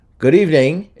Good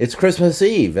evening. It's Christmas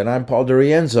Eve, and I'm Paul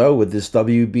DeRienzo with this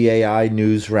WBAI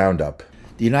News Roundup.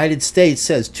 The United States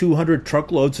says 200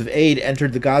 truckloads of aid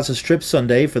entered the Gaza Strip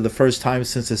Sunday for the first time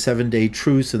since a 7-day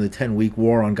truce in the 10-week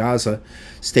war on Gaza.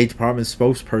 State Department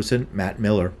spokesperson Matt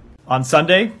Miller. On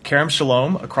Sunday, Kerem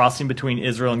Shalom, a crossing between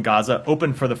Israel and Gaza,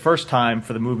 opened for the first time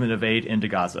for the movement of aid into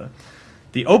Gaza.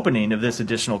 The opening of this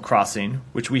additional crossing,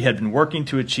 which we had been working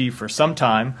to achieve for some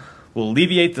time, will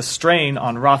alleviate the strain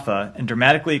on Rafah and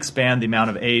dramatically expand the amount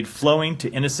of aid flowing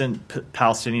to innocent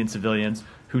Palestinian civilians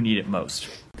who need it most.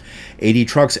 80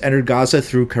 trucks entered Gaza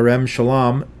through Kerem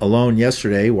Shalom alone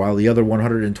yesterday, while the other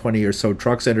 120 or so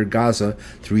trucks entered Gaza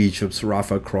through Egypt's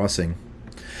Rafah crossing.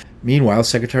 Meanwhile,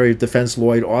 Secretary of Defense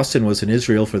Lloyd Austin was in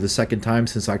Israel for the second time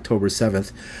since October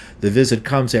 7th. The visit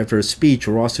comes after a speech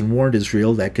where Austin warned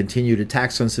Israel that continued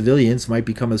attacks on civilians might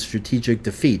become a strategic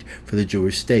defeat for the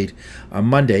Jewish state. On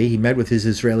Monday, he met with his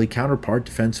Israeli counterpart,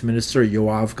 Defense Minister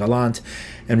Yoav Gallant,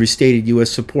 and restated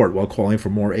U.S. support while calling for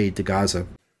more aid to Gaza.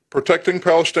 Protecting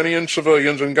Palestinian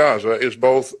civilians in Gaza is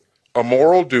both a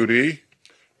moral duty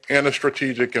and a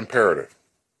strategic imperative.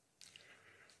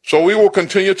 So we will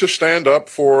continue to stand up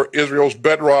for Israel's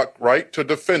bedrock right to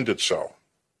defend itself.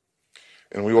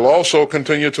 And we will also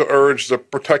continue to urge the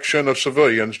protection of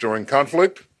civilians during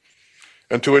conflict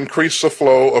and to increase the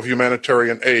flow of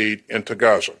humanitarian aid into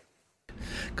Gaza.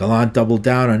 Gallant doubled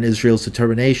down on Israel's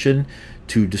determination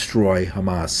to destroy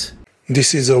Hamas.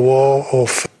 This is a war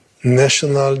of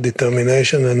national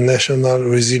determination and national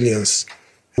resilience.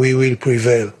 We will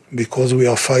prevail because we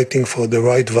are fighting for the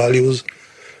right values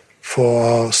for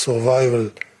our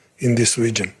survival in this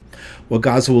region. What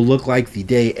Gaza will look like the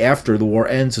day after the war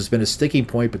ends has been a sticking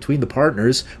point between the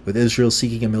partners, with Israel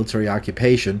seeking a military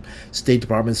occupation. State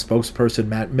Department spokesperson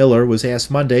Matt Miller was asked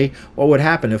Monday what would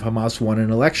happen if Hamas won an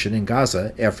election in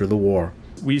Gaza after the war.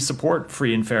 We support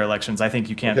free and fair elections. I think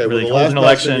you can't really hold an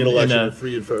election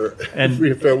free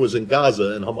and fair was in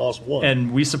Gaza, and Hamas won.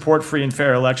 And we support free and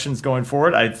fair elections going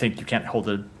forward. I think you can't hold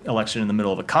an election in the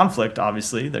middle of a conflict.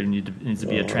 Obviously, there needs to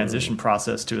be a transition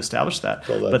process to establish that.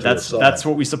 But that's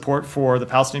what we support for the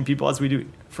Palestinian people, as we do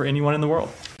for anyone in the world.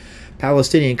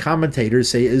 Palestinian commentators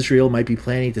say Israel might be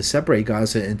planning to separate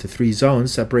Gaza into 3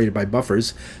 zones separated by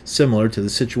buffers, similar to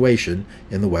the situation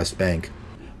in the West Bank.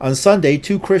 On Sunday,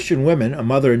 2 Christian women, a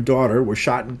mother and daughter, were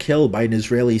shot and killed by an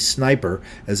Israeli sniper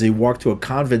as they walked to a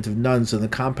convent of nuns in the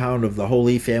compound of the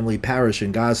Holy Family Parish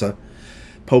in Gaza.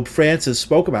 Pope Francis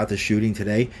spoke about the shooting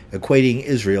today, equating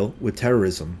Israel with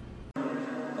terrorism.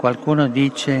 Qualcuno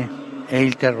dice è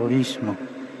il terrorismo,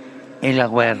 è la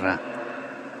guerra.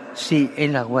 Sì, è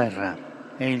la guerra,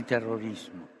 è il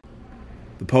terrorismo.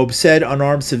 The Pope said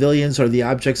unarmed civilians are the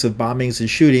objects of bombings and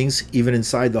shootings, even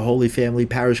inside the Holy Family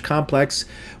Parish complex,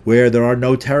 where there are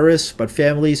no terrorists, but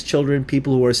families, children,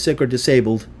 people who are sick or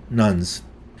disabled, nuns.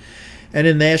 And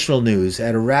in national news,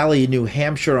 at a rally in New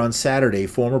Hampshire on Saturday,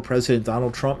 former President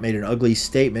Donald Trump made an ugly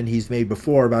statement he's made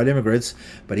before about immigrants,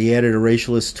 but he added a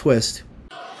racialist twist.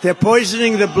 They're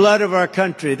poisoning the blood of our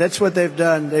country. That's what they've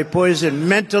done. They poison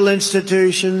mental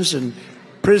institutions and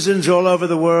prisons all over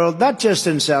the world, not just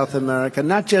in South America,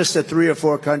 not just the 3 or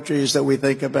 4 countries that we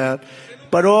think about,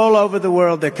 but all over the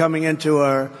world. They're coming into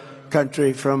our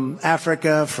country from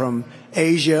Africa, from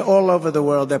Asia, all over the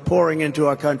world. They're pouring into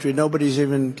our country. Nobody's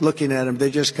even looking at them. They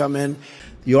just come in.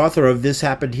 The author of This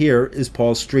Happened Here is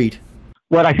Paul Street.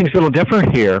 What I think is a little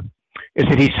different here is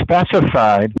that he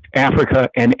specified Africa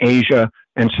and Asia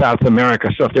and South America.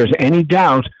 So if there's any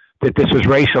doubt that this was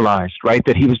racialized, right?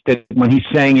 That when he's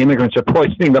saying immigrants are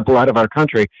poisoning the blood of our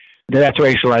country, that's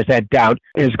racialized. That doubt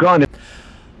is gone.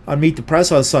 On Meet the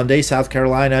Press on Sunday, South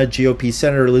Carolina GOP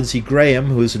Senator Lindsey Graham,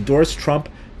 who has endorsed Trump,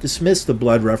 dismissed the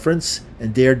blood reference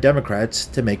and dared Democrats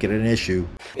to make it an issue.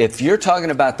 If you're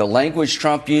talking about the language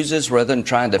Trump uses rather than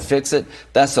trying to fix it,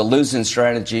 that's a losing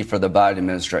strategy for the Biden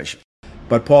administration.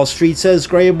 But Paul Street says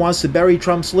Graham wants to bury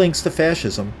Trump's links to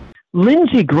fascism.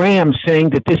 Lindsey Graham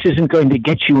saying that this isn't going to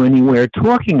get you anywhere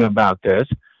talking about this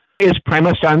is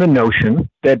premised on the notion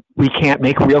that we can't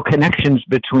make real connections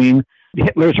between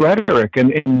Hitler's rhetoric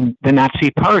and the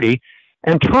Nazi Party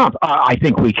and Trump. I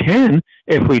think we can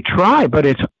if we try, but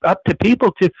it's up to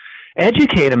people to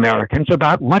educate Americans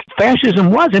about what fascism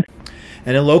was.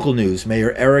 And in local news,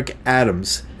 Mayor Eric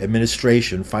Adams'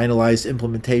 administration finalized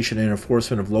implementation and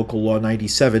enforcement of Local Law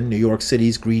 97, New York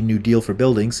City's Green New Deal for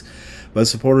buildings. But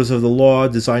supporters of the law,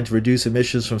 designed to reduce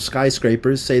emissions from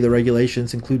skyscrapers, say the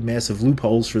regulations include massive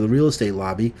loopholes for the real estate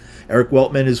lobby. Eric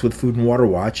Weltman is with Food and Water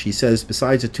Watch. He says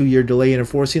besides a 2-year delay in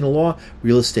enforcing the law,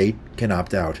 real estate can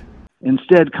opt out.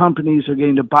 Instead, companies are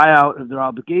getting to buy out of their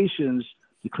obligations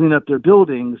to clean up their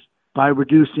buildings by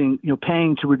reducing,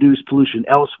 paying to reduce pollution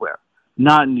elsewhere,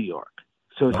 not in New York.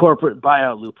 So it's a corporate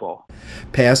buyout loophole.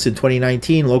 Passed in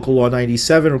 2019, Local Law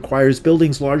 97 requires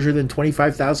buildings larger than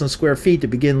 25,000 square feet to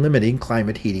begin limiting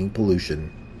climate heating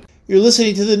pollution. You're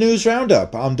listening to the News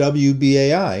Roundup on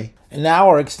WBAI. And now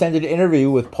our extended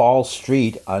interview with Paul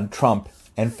Street on Trump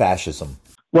and fascism.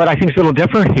 What I think is a little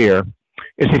different here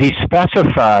is that he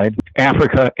specified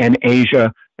Africa and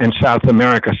Asia and South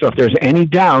America. So if there's any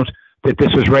doubt that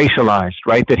this was racialized,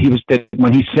 right, that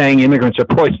when he's saying immigrants are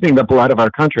poisoning the blood of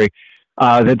our country,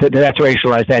 that's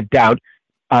racialized, that doubt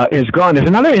is gone. There's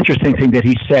another interesting thing that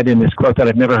he said in this quote that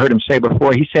I've never heard him say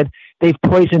before. He said they've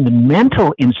poisoned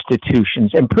mental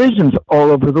institutions and prisons all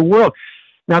over the world.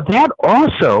 Now, that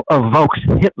also evokes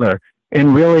Hitler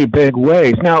in really big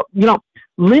ways. Now,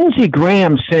 Lindsey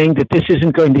Graham saying that this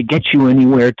isn't going to get you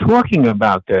anywhere talking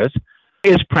about this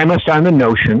is premised on the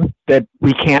notion that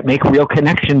we can't make real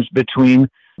connections between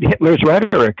Hitler's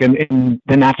rhetoric and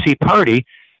the Nazi Party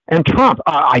and Trump.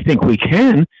 I think we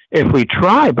can if we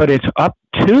try, but it's up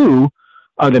to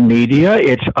the media,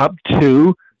 it's up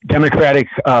to Democratic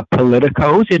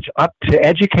politicos, it's up to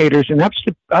educators, and up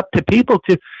to people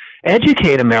to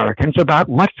educate Americans about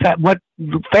what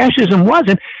fascism was.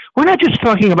 And we're not just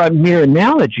talking about mere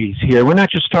analogies here. We're not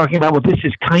just talking about what this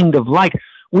is kind of like.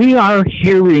 We are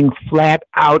hearing flat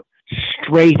out,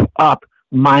 straight up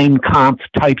Mein Kampf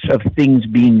types of things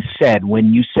being said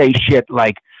when you say shit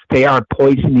like they are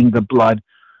poisoning the blood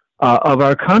of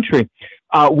our country.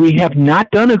 We have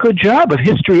not done a good job of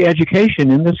history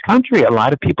education in this country. A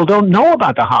lot of people don't know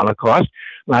about the Holocaust.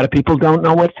 A lot of people don't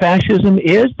know what fascism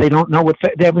is. They don't know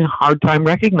they're having a hard time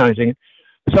recognizing it.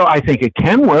 So I think it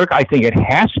can work. I think it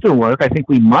has to work. I think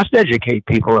we must educate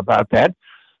people about that.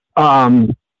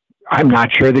 I'm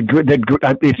not sure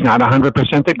that it's not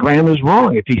 100% that Graham is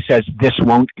wrong if he says this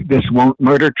won't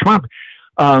murder Trump.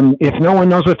 If no one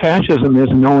knows what fascism is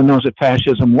and no one knows what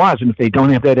fascism was, and if they don't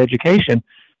have that education,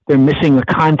 they're missing the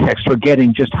context for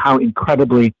getting just how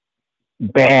incredibly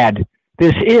bad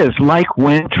this is. Like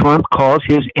when Trump calls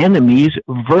his enemies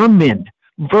vermin.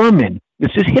 Vermin.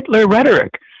 This is Hitler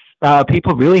rhetoric.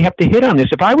 People really have to hit on this.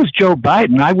 If I was Joe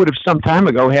Biden, I would have some time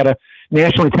ago had a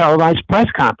nationally televised press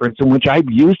conference in which I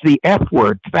used the F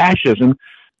word, fascism,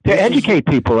 to educate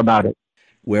people about it.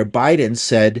 Where Biden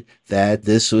said that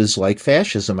this was like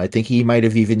fascism. I think he might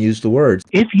have even used the word.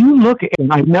 If you look,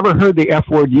 and I've never heard the F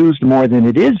word used more than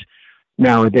it is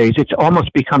nowadays, it's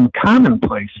almost become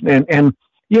commonplace. And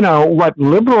what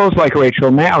liberals like Rachel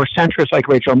Maddow or centrists like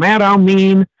Rachel Maddow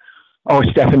mean, or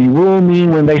Stephanie Ruhle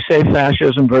mean when they say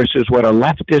fascism versus what a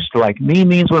leftist like me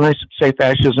means when I say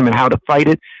fascism and how to fight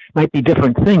it might be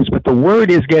different things. But the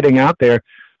word is getting out there.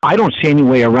 I don't see any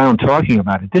way around talking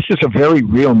about it. This is a very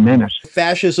real menace.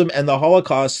 Fascism and the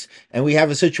Holocaust, and we have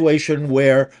a situation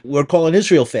where we're calling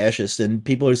Israel fascist, and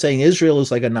people are saying Israel is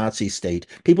like a Nazi state.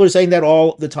 People are saying that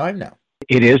all the time now.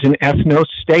 It is an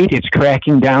ethno-state. It's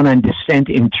cracking down on dissent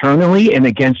internally and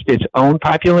against its own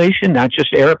population, not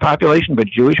just Arab population, but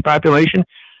Jewish population.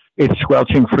 It's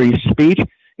squelching free speech.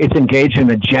 It's engaged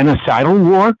in a genocidal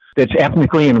war that's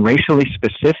ethnically and racially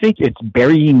specific. It's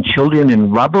burying children in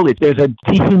rubble. There's a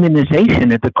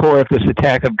dehumanization at the core of this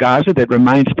attack of Gaza that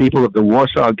reminds people of the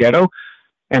Warsaw Ghetto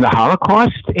and the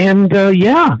Holocaust. And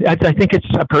I think it's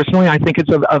personally, I think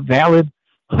it's a valid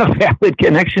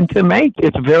connection to make.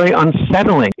 It's very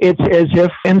unsettling. It's as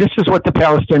if, and this is what the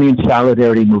Palestinian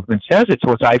Solidarity Movement says. It's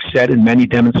what I've said in many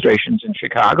demonstrations in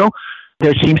Chicago.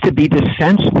 There seems to be this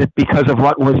sense that because of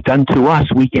what was done to us,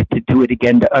 we get to do it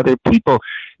again to other people.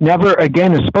 Never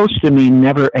again is supposed to mean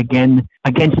never again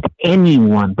against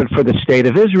anyone, but for the state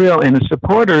of Israel and its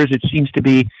supporters, it seems to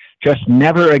be just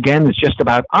never again. It's just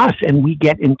about us, and we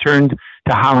get in turn to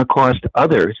Holocaust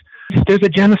others. There's a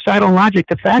genocidal logic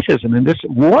to fascism, and this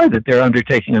war that they're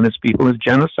undertaking on its people is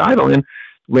genocidal and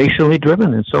racially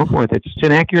driven and so forth. It's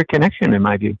an accurate connection, in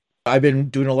my view. I've been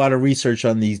doing a lot of research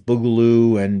on these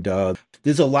Boogaloo, and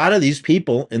there's a lot of these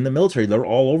people in the military. They're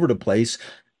all over the place,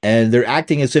 and they're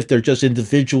acting as if they're just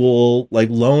individual, like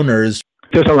loners.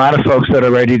 There's a lot of folks that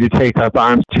are ready to take up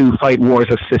arms to fight wars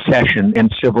of secession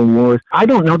and civil wars. I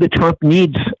don't know that Trump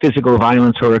needs physical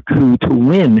violence or a coup to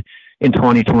win in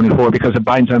 2024 because of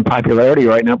Biden's unpopularity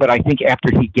right now, but I think after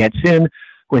he gets in,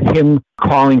 with him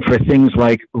calling for things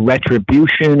like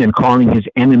retribution and calling his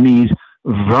enemies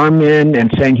vermin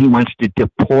and saying he wants to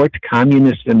deport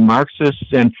communists and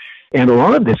Marxists and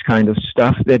all of this kind of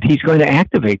stuff, that he's going to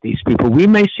activate these people. We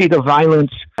may see the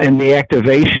violence and the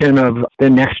activation of the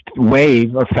next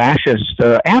wave of fascists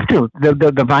after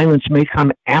the violence may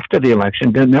come after the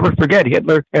election. Don't never forget,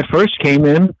 Hitler at first came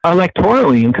in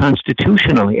electorally and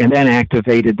constitutionally and then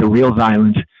activated the real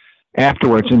violence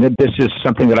afterwards, and that this is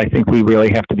something that I think we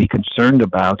really have to be concerned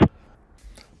about.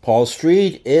 Paul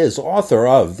Street is author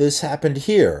of This Happened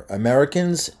Here,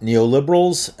 Americans,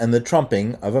 Neoliberals, and the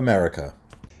Trumping of America.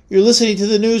 You're listening to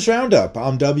the News Roundup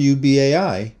on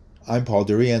WBAI. I'm Paul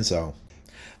DeRienzo.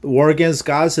 The war against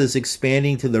Gaza is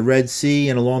expanding to the Red Sea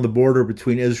and along the border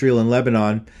between Israel and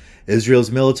Lebanon. Israel's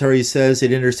military says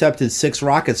it intercepted 6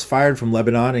 rockets fired from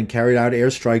Lebanon and carried out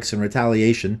airstrikes in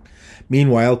retaliation.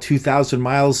 Meanwhile, 2,000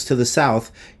 miles to the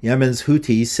south, Yemen's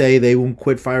Houthis say they won't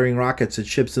quit firing rockets at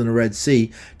ships in the Red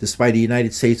Sea, despite a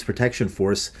United States protection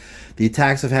force. The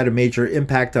attacks have had a major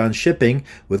impact on shipping,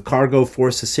 with cargo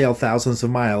forced to sail thousands of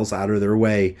miles out of their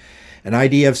way. An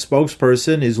IDF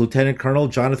spokesperson is Lieutenant Colonel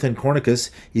Jonathan Cornicus.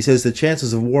 He says the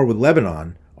chances of war with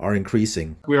Lebanon are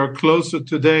increasing. We are closer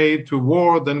today to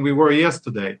war than we were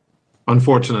yesterday,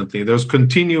 unfortunately. There's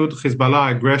continued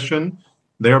Hezbollah aggression.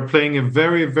 They are playing a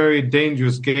very, very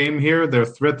dangerous game here. They're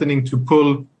threatening to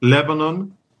pull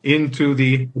Lebanon into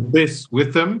the abyss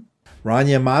with them.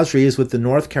 Rania Masri is with the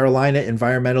North Carolina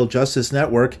Environmental Justice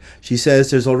Network. She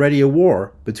says there's already a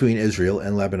war between Israel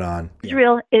and Lebanon.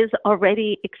 Israel is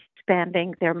already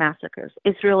expanding their massacres.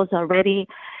 Israel is already,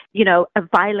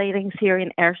 violating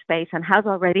Syrian airspace and has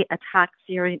already attacked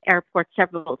Syrian airports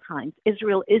several times.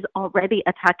 Israel is already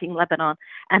attacking Lebanon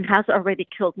and has already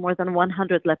killed more than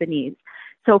 100 Lebanese.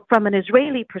 So from an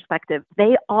Israeli perspective,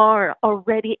 they are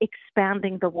already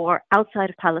expanding the war outside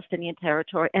of Palestinian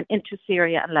territory and into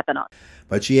Syria and Lebanon.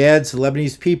 But she adds the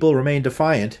Lebanese people remain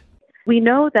defiant. We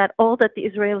know that all that the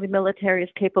Israeli military is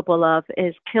capable of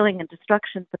is killing and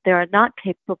destruction, but they are not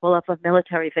capable of a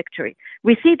military victory.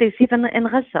 We see this even in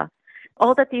Gaza.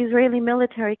 All that the Israeli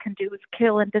military can do is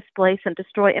kill and displace and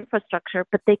destroy infrastructure,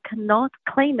 but they cannot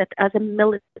claim it as a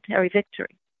military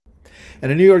victory.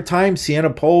 And a New York Times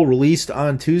Siena poll released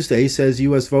on Tuesday says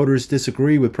U.S. voters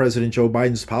disagree with President Joe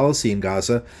Biden's policy in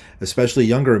Gaza, especially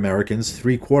younger Americans.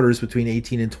 3/4 between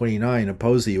 18 and 29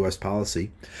 oppose the U.S.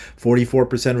 policy.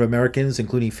 44% of Americans,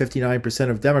 including 59%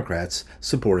 of Democrats,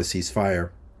 support a ceasefire.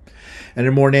 And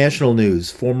in more national news,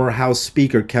 former House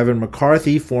Speaker Kevin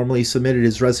McCarthy formally submitted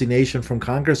his resignation from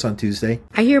Congress on Tuesday.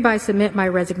 I hereby submit my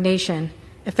resignation,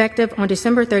 effective on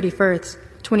December 31st,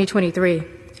 2023.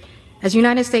 As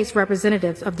United States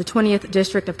Representative of the 20th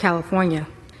District of California.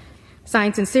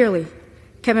 Signed sincerely,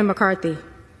 Kevin McCarthy,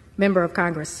 Member of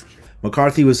Congress.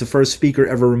 McCarthy was the first speaker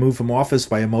ever removed from office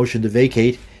by a motion to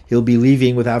vacate. He'll be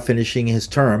leaving without finishing his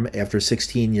term after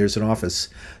 16 years in office.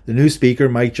 The new speaker,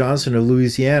 Mike Johnson of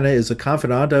Louisiana, is a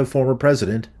confidant of former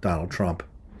President Donald Trump.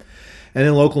 And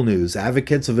in local news,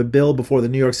 advocates of a bill before the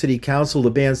New York City Council to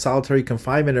ban solitary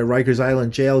confinement at Rikers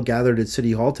Island Jail gathered at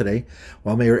City Hall today,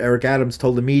 while Mayor Eric Adams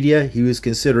told the media he was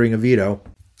considering a veto.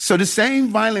 So the same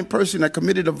violent person that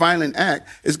committed a violent act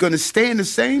is going to stay in the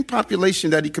same population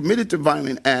that he committed the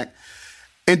violent act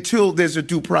until there's a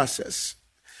due process.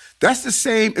 That's the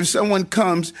same if someone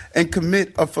comes and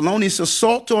commit a felonious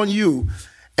assault on you,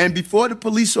 and before the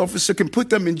police officer can put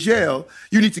them in jail,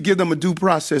 you need to give them a due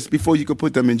process before you can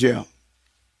put them in jail.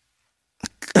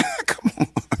 Come on.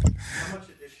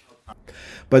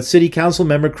 But City Council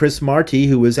member Chris Marti,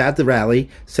 who was at the rally,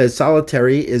 said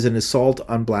solitary is an assault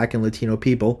on Black and Latino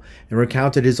people and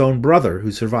recounted his own brother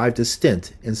who survived a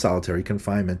stint in solitary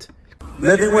confinement.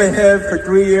 Living with him for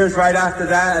 3 years right after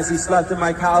that, as he slept in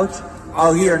my couch,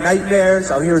 I'll hear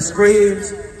nightmares, I'll hear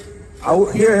screams,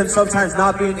 I'll hear him sometimes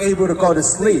not being able to go to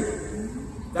sleep.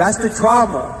 That's the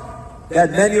trauma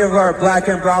that many of our Black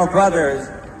and brown brothers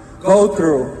go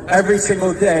through every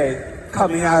single day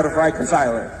coming out of Rikers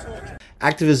Island.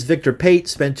 Activist Victor Pate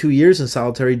spent 2 years in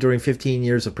solitary during 15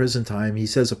 years of prison time. He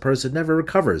says a person never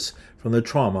recovers from the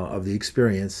trauma of the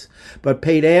experience. But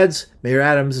Pate adds Mayor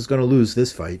Adams is going to lose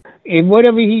this fight. And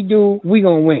whatever he do, we're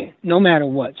going to win, no matter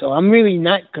what. So I'm really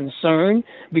not concerned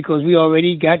because we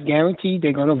already got guaranteed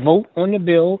they're going to vote on the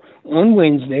bill on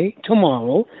Wednesday,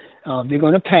 tomorrow. They're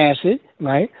going to pass it,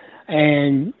 right?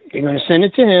 And they're going to send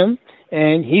it to him.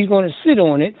 And he's going to sit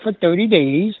on it for 30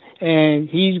 days, and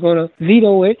he's going to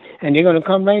veto it, and they're going to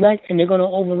come right back, and they're going to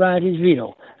override his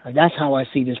veto. That's how I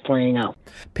see this playing out.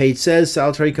 Pate says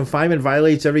solitary confinement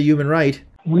violates every human right.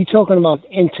 We're talking about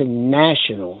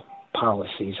international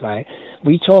policies, right?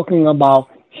 We're talking about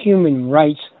human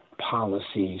rights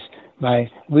policies, right?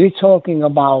 We're talking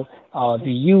about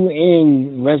the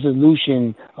UN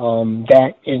resolution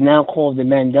that is now called the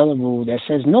Mandela Rule that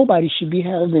says nobody should be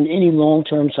held in any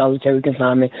long-term solitary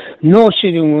confinement, nor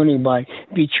should anybody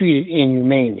be treated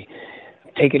inhumanely.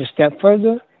 Take it a step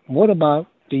further. What about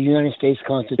the United States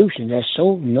Constitution? That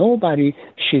so no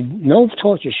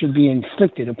torture should be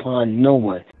inflicted upon no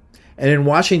one. And in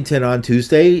Washington on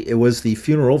Tuesday, it was the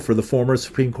funeral for the former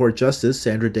Supreme Court Justice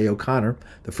Sandra Day O'Connor,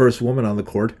 the first woman on the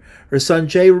court. Her son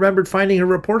Jay remembered finding her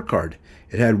report card.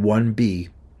 It had one B.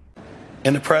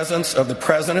 In the presence of the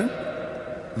President,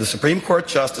 the Supreme Court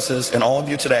Justices, and all of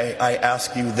you today, I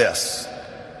ask you this.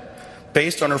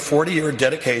 Based on her 40-year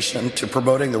dedication to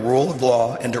promoting the rule of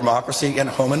law and democracy in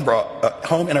home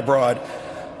and abroad,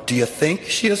 do you think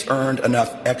she has earned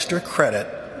enough extra credit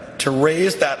to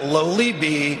raise that lowly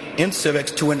B in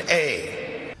civics to an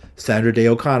A? Sandra Day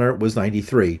O'Connor was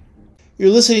 93. You're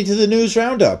listening to the News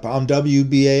Roundup on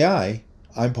WBAI.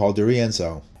 I'm Paul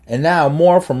DeRienzo. And now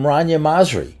more from Rania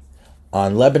Masri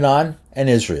on Lebanon and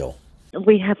Israel.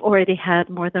 We have already had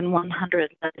more than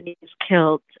 100 Lebanese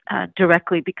killed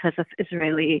directly because of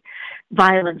Israeli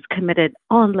violence committed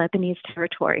on Lebanese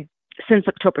territory since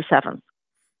October 7th.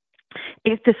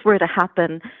 If this were to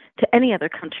happen to any other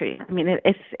country, I mean,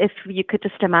 if you could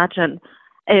just imagine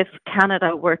if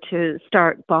Canada were to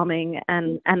start bombing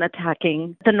and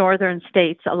attacking the northern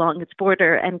states along its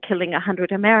border and killing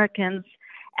 100 Americans,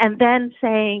 and then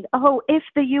saying, oh, if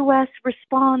the U.S.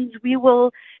 responds, we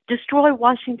will destroy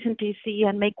Washington, D.C.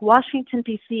 and make Washington,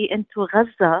 D.C. into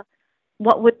Gaza,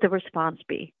 what would the response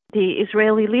be? The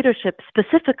Israeli leadership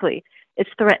specifically is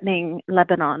threatening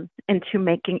Lebanon into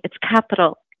making its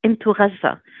capital into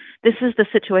Gaza. This is the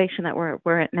situation that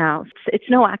we're at now. It's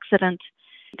no accident.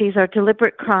 These are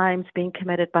deliberate crimes being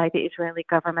committed by the Israeli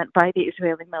government, by the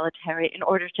Israeli military, in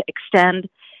order to extend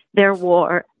their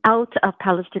war out of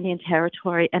Palestinian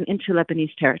territory and into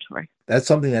Lebanese territory. That's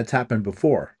something that's happened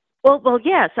before. Well,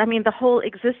 yes. I mean, the whole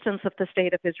existence of the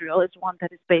State of Israel is one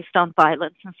that is based on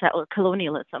violence and settler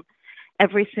colonialism.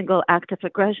 Every single act of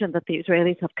aggression that the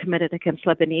Israelis have committed against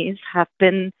Lebanese have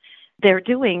been their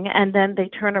doing, and then they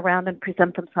turn around and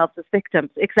present themselves as victims.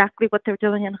 Exactly what they're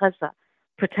doing in Gaza,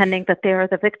 pretending that they are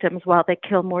the victims while they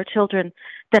kill more children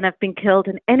than have been killed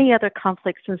in any other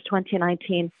conflict since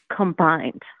 2019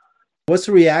 combined. What's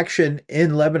the reaction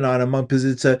in Lebanon because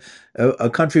it's a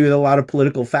country with a lot of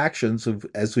political factions,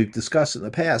 as we've discussed in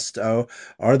the past.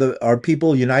 Are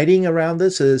people uniting around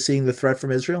this, seeing the threat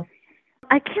from Israel?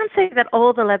 I can't say that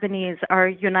all the Lebanese are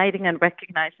uniting and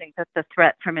recognizing that the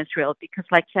threat from Israel, because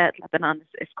like I said, Lebanon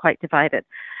is quite divided.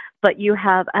 But you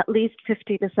have at least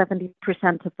 50 to 70%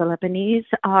 of the Lebanese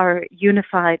are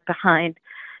unified behind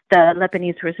the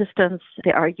Lebanese resistance.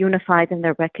 They are unified in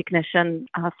their recognition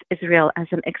of Israel as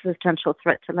an existential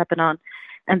threat to Lebanon,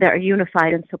 and they are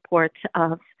unified in support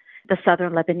of the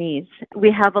southern Lebanese.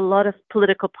 We have a lot of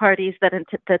political parties that in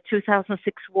the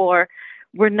 2006 war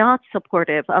were not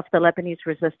supportive of the Lebanese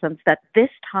resistance, that this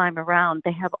time around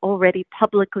they have already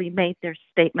publicly made their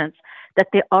statements that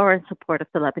they are in support of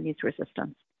the Lebanese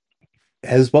resistance.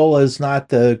 Hezbollah is not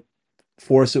the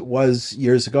force it was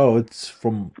years ago. It's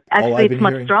from all I've been it's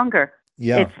much hearing. Stronger.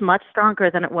 Yeah. It's much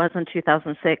stronger than it was in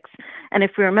 2006. And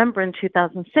if we remember in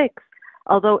 2006,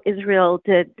 although Israel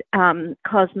did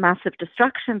cause massive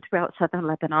destruction throughout southern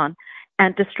Lebanon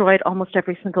and destroyed almost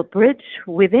every single bridge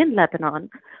within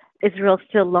Lebanon, Israel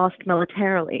still lost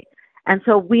militarily. And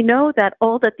so we know that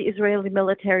all that the Israeli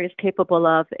military is capable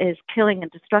of is killing and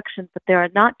destruction, but they are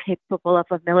not capable of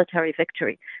a military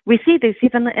victory. We see this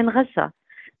even in Gaza,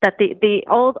 that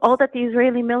all that the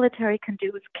Israeli military can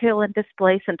do is kill and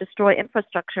displace and destroy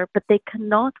infrastructure, but they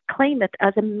cannot claim it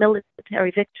as a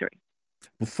military victory.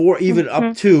 Before even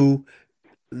up to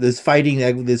this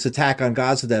fighting, this attack on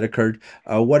Gaza that occurred,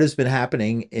 what has been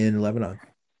happening in Lebanon?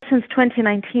 Since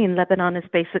 2019, Lebanon has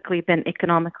basically been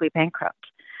economically bankrupt,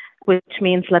 which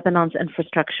means Lebanon's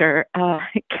infrastructure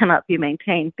cannot be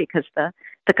maintained because the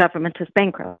government is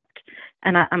bankrupt.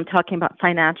 And I'm talking about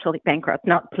financially bankrupt,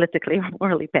 not politically or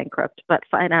morally bankrupt, but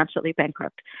financially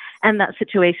bankrupt. And that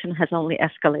situation has only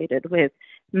escalated with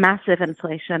massive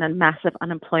inflation and massive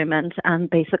unemployment and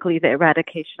basically the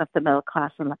eradication of the middle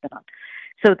class in Lebanon.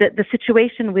 So the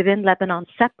situation within Lebanon,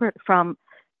 separate from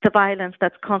the violence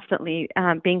that's constantly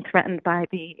being threatened by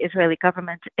the Israeli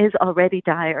government, is already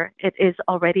dire. It is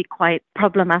already quite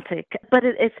problematic. But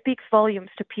it speaks volumes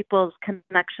to people's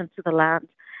connection to the land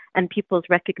and people's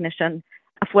recognition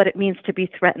of what it means to be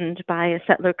threatened by a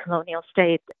settler colonial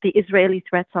state. The Israeli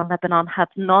threats on Lebanon have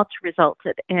not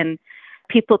resulted in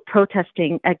people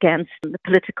protesting against the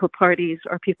political parties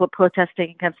or people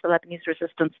protesting against the Lebanese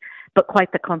resistance, but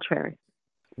quite the contrary.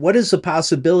 What is the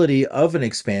possibility of an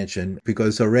expansion?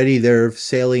 Because already they're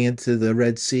sailing into the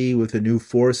Red Sea with a new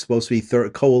force, supposed to be a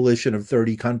coalition of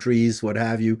 30 countries, what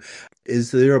have you.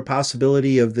 Is there a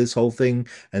possibility of this whole thing?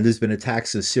 And there's been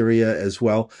attacks in Syria as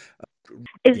well.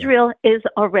 Israel is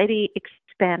already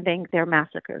expanding their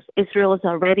massacres. Israel is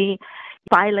already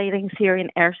violating Syrian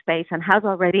airspace and has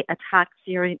already attacked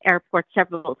Syrian airports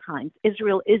several times.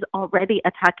 Israel is already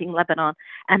attacking Lebanon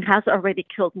and has already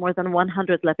killed more than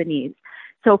 100 Lebanese.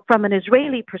 So from an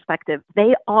Israeli perspective,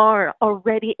 they are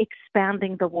already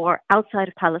expanding the war outside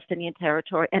of Palestinian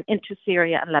territory and into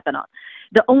Syria and Lebanon.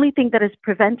 The only thing that is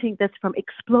preventing this from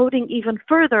exploding even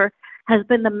further has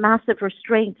been the massive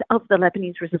restraint of the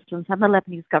Lebanese resistance and the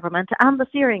Lebanese government and the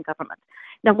Syrian government.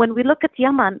 Now, when we look at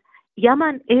Yemen,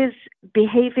 Yemen is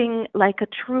behaving like a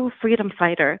true freedom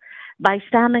fighter by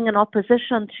standing in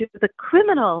opposition to the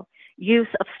criminal use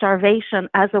of starvation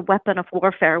as a weapon of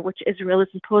warfare, which Israel is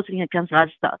imposing against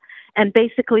Gaza, and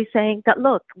basically saying that,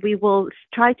 look, we will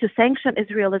try to sanction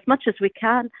Israel as much as we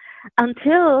can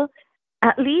until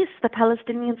at least the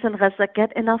Palestinians in Gaza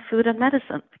get enough food and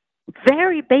medicine.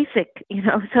 Very basic,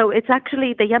 so it's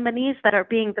actually the Yemenis that are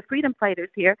being the freedom fighters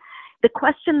here. The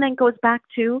question then goes back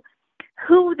to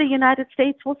who the United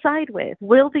States will side with.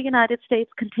 Will the United States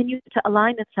continue to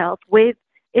align itself with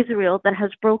Israel that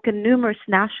has broken numerous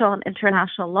national and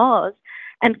international laws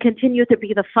and continue to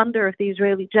be the funder of the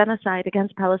Israeli genocide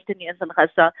against Palestinians in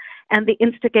Gaza and the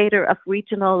instigator of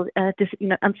regional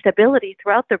instability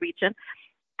throughout the region,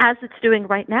 as it's doing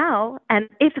right now? And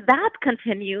if that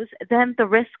continues, then the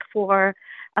risk for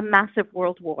a massive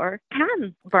world war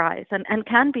can rise and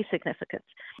can be significant.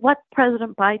 What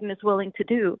President Biden is willing to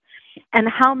do and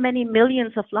how many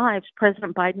millions of lives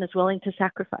President Biden is willing to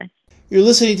sacrifice. You're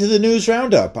listening to the News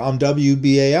Roundup on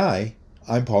WBAI.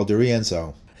 I'm Paul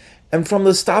DeRienzo. And from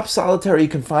the Stop Solitary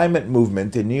Confinement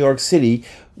movement in New York City,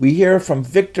 we hear from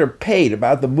Victor Pate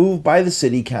about the move by the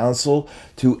City Council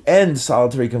to end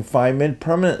solitary confinement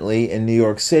permanently in New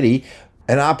York City,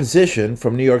 and opposition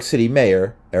from New York City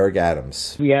Mayor Eric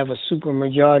Adams. We have a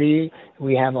supermajority.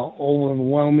 We have an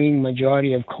overwhelming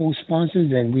majority of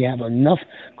co-sponsors, and we have enough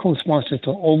co-sponsors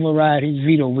to override his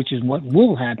veto, which is what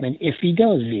will happen if he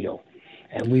does veto.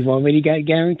 And we've already got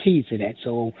guarantees to that.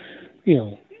 So,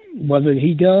 whether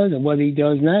he does or whether he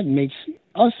does not makes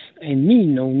us and me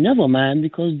never mind,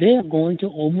 because they're going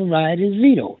to override his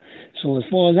veto. So as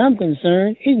far as I'm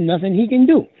concerned, there's nothing he can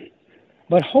do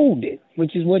but hold it,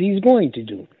 which is what he's going to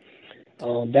do.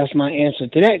 That's my answer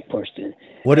to that question.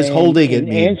 What does holding it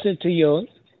mean? Answer to yours.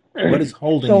 What is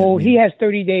holding it So mean? he has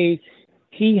 30 days.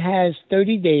 He has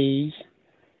 30 days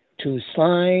to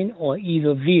sign or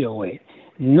either veto it.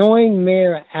 Knowing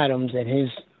Mayor Adams and his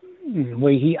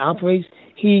way he operates,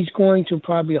 he's going to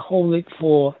probably hold it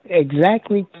for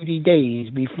exactly 30 days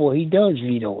before he does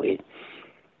veto it.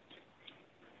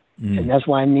 And that's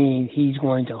why he's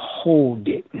going to hold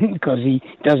it, because he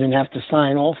doesn't have to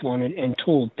sign off on it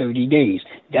until 30 days.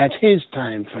 That's his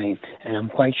time frame, and I'm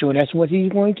quite sure that's what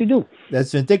he's going to do.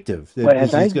 That's vindictive. But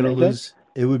Because he's going to lose.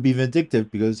 It would be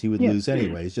vindictive because he would lose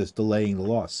anyway. It's just delaying the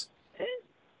loss.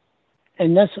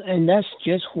 And that's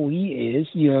just who he is,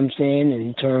 you know what I'm saying,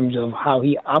 in terms of how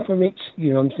he operates,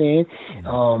 you know what I'm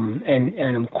saying?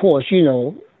 And of course,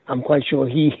 I'm quite sure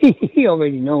he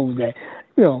already knows that,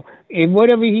 if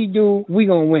whatever he do, we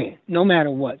going to win, no matter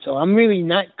what. So I'm really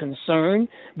not concerned,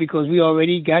 because we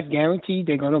already got guaranteed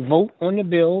they're going to vote on the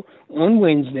bill on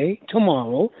Wednesday,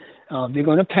 tomorrow. They're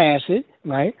going to pass it,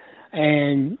 right?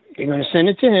 And they're going to send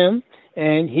it to him,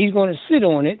 and he's going to sit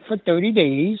on it for 30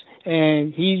 days,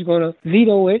 and he's going to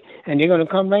veto it, and they're going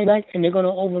to come right back, and they're going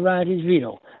to override his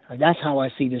veto. That's how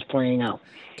I see this playing out.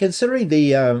 Considering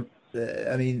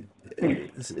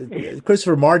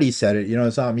Christopher Marty said it.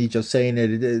 It's not me just saying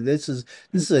it. This is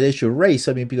an issue of race.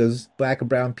 Because black and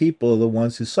brown people are the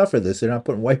ones who suffer this. They're not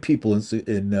putting white people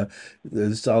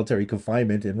in solitary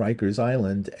confinement in Rikers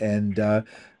Island. And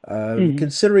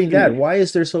considering that, why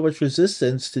is there so much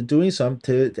resistance to doing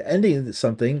to ending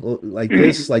something like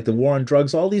this, like the war on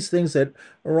drugs, all these things that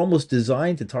are almost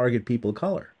designed to target people of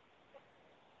color?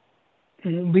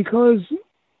 Because,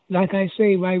 like I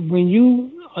say, right, when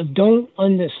you don't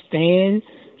understand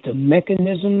the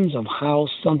mechanisms of how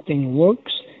something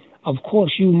works, of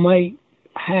course you might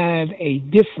have a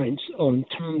difference in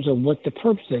terms of what the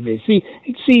purpose of it is.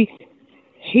 See,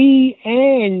 he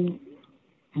and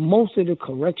most of the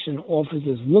correction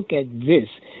officers look at this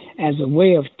as a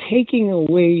way of taking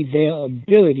away their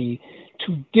ability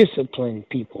to discipline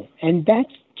people, and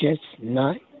that's just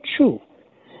not true.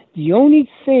 The only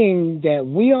thing that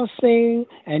we are saying,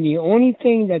 and the only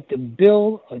thing that the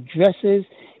bill addresses,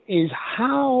 is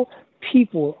how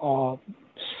people are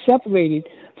separated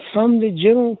from the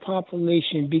general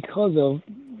population because of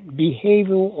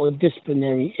behavioral or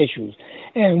disciplinary issues.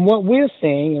 And what we're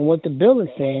saying, and what the bill is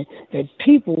saying, that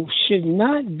people should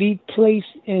not be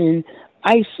placed in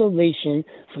isolation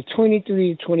for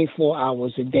 23 to 24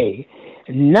 hours a day,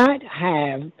 not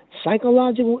have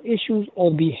psychological issues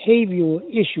or behavioral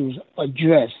issues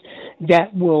addressed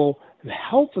that will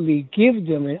hopefully give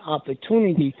them an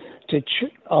opportunity to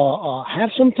have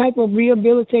some type of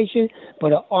rehabilitation,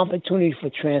 but an opportunity for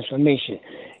transformation.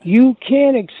 You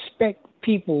can't expect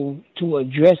people to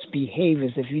address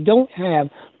behaviors if you don't have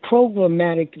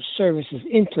programmatic services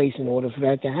in place in order for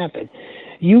that to happen.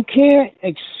 You can't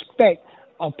expect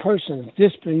a person's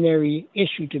disciplinary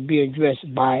issue to be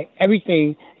addressed by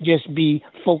everything just be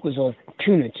focused on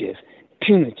punitive.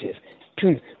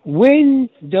 When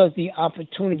does the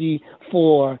opportunity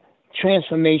for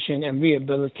transformation and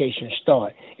rehabilitation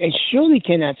start? It surely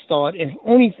cannot start if the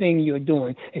only thing you're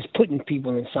doing is putting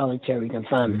people in solitary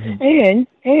confinement.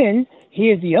 Mm-hmm. And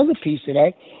here's the other piece of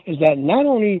that, is that not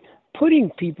only putting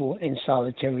people in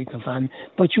solitary confinement,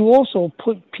 but you also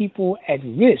put people at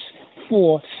risk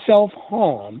for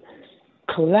self-harm,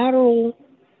 collateral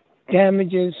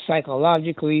damages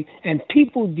psychologically, and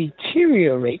people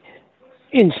deteriorate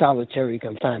in solitary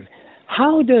confinement.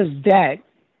 How does that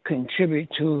contribute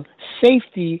to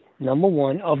safety, number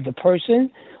one, of the person,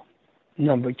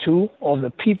 number two, of the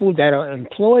people that are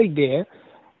employed there,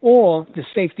 or the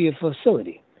safety of the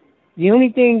facility? The only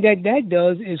thing that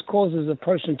does is causes a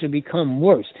person to become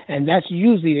worse. And that's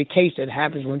usually the case that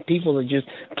happens when people are just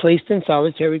placed in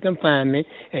solitary confinement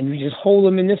and you just hold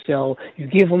them in the cell, you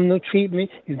give them no treatment,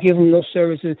 you give them no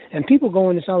services, and people go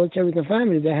into solitary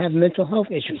confinement that have mental health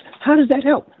issues. How does that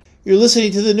help? You're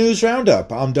listening to the News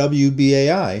Roundup on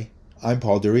WBAI. I'm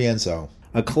Paul DeRienzo.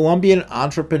 A Colombian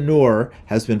entrepreneur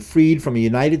has been freed from a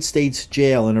United States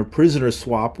jail in a prisoner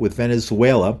swap with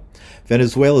Venezuela.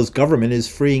 Venezuela's government is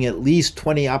freeing at least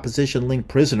 20 opposition-linked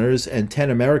prisoners and 10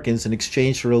 Americans in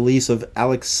exchange for release of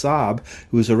Alex Saab,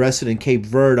 who was arrested in Cape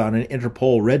Verde on an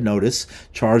Interpol red notice,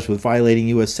 charged with violating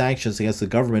U.S. sanctions against the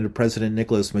government of President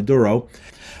Nicolas Maduro.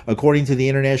 According to the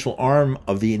international arm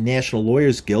of the National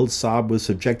Lawyers Guild, Saab was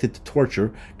subjected to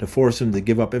torture to force him to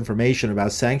give up information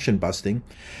about sanction busting.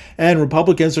 And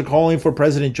Republicans are calling for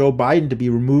President Joe Biden to be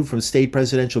removed from state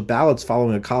presidential ballots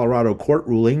following a Colorado court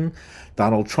ruling.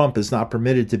 Donald Trump is not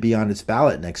permitted to be on its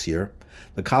ballot next year.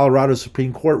 The Colorado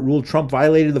Supreme Court ruled Trump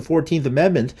violated the 14th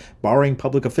Amendment, barring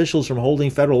public officials from holding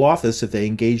federal office if they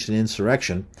engaged in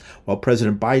insurrection. While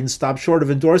President Biden stopped short of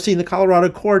endorsing the Colorado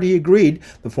court, he agreed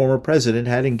the former president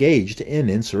had engaged in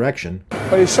insurrection.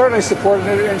 But he certainly supported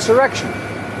an insurrection.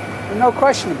 There's no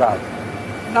question about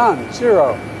it. None.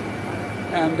 Zero.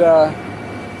 And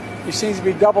he seems to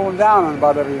be doubling down on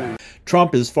about everything.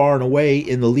 Trump is far and away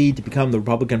in the lead to become the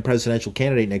Republican presidential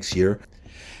candidate next year.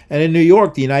 And in New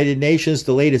York, the United Nations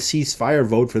delayed a ceasefire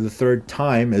vote for the third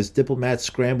time as diplomats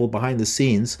scrambled behind the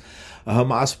scenes. A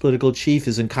Hamas political chief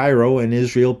is in Cairo, and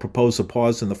Israel proposed a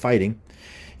pause in the fighting.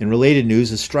 In related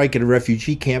news, a strike at a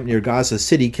refugee camp near Gaza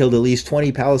City killed at least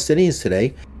 20 Palestinians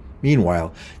today.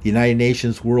 Meanwhile, the United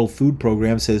Nations World Food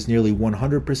Program says nearly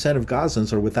 100% of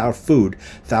Gazans are without food.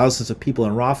 Thousands of people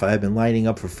in Rafah have been lining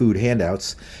up for food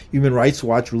handouts. Human Rights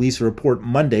Watch released a report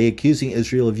Monday accusing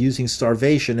Israel of using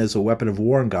starvation as a weapon of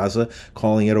war in Gaza,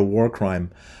 calling it a war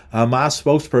crime. A Hamas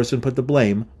spokesperson put the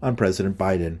blame on President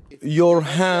Biden. Your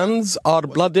hands are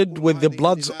blooded with the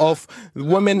bloods of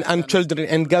women and children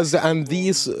in Gaza, and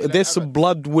this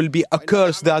blood will be a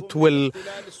curse that will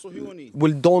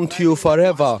daunt you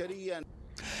forever.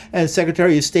 And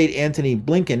Secretary of State Antony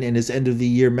Blinken, in his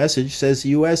end-of-the-year message, says the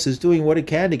U.S. is doing what it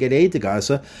can to get aid to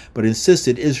Gaza, but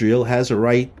insisted Israel has a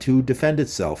right to defend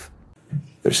itself.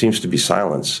 There seems to be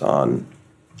silence on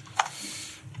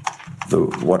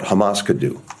what Hamas could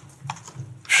do,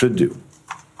 should do,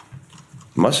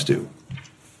 must do,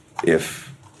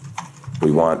 if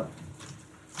we want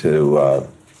to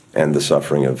end the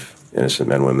suffering of innocent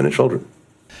men, women, and children.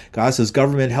 Gaza's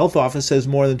government health office says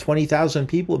more than 20,000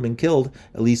 people have been killed,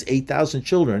 at least 8,000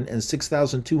 children and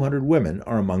 6,200 women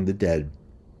are among the dead.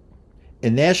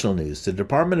 In national news, the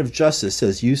Department of Justice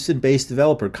says Houston-based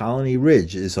developer Colony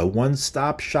Ridge is a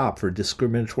one-stop shop for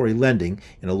discriminatory lending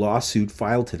in a lawsuit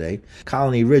filed today.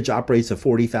 Colony Ridge operates a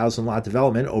 40,000-lot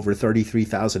development over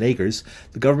 33,000 acres.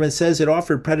 The government says it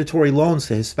offered predatory loans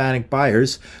to Hispanic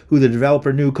buyers who the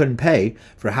developer knew couldn't pay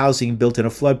for housing built in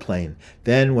a floodplain.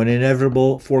 Then, when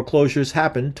inevitable foreclosures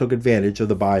happened, took advantage of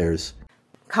the buyers.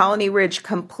 Colony Ridge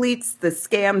completes the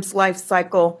scam's life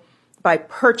cycle by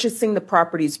purchasing the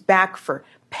properties back for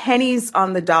pennies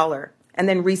on the dollar and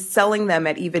then reselling them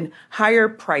at even higher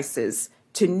prices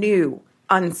to new,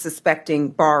 unsuspecting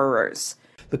borrowers.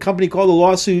 The company called the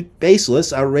lawsuit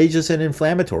baseless, outrageous, and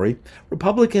inflammatory.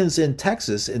 Republicans in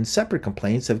Texas, in separate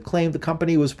complaints, have claimed the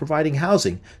company was providing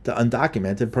housing to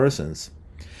undocumented persons.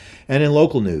 And in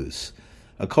local news,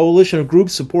 A coalition of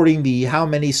groups supporting the How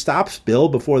Many Stops bill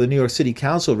before the New York City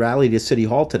Council rallied at City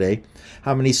Hall today.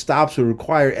 How many stops would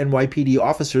require NYPD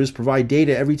officers provide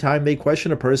data every time they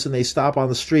question a person they stop on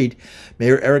the street.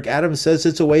 Mayor Eric Adams says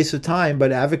it's a waste of time,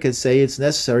 but advocates say it's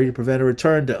necessary to prevent a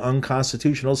return to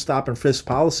unconstitutional stop and frisk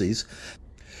policies.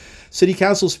 City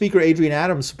Council Speaker Adrian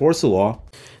Adams supports the law.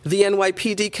 The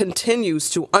NYPD continues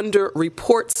to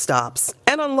under-report stops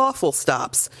and unlawful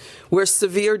stops, where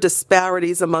severe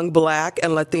disparities among Black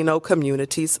and Latino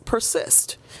communities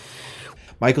persist.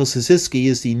 Michael Sisitsky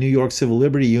is the New York Civil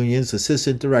Liberty Union's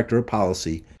Assistant Director of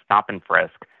Policy. Stop and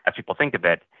frisk, as people think of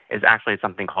it, is actually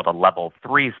something called a level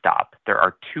 3 stop. There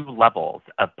are 2 levels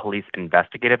of police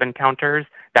investigative encounters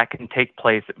that can take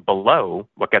place below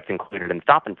what gets included in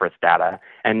stop and frisk data,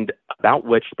 and about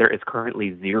which there is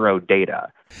currently 0 data.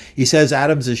 He says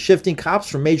Adams is shifting cops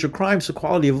from major crimes to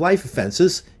quality of life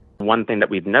offenses. One thing that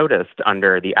we've noticed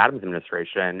under the Adams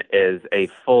administration is a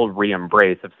full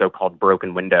re-embrace of so-called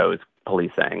broken windows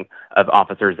policing, of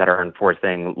officers that are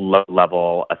enforcing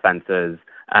low-level offenses,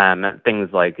 things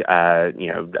like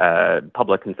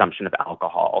public consumption of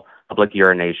alcohol, public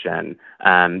urination,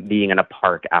 being in a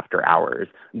park after hours.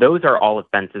 Those are all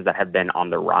offenses that have been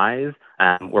on the rise,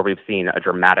 where we've seen a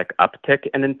dramatic uptick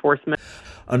in enforcement.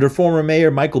 Under former Mayor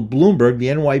Michael Bloomberg, the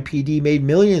NYPD made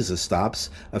millions of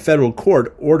stops. A federal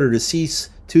court ordered a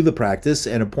cease to the practice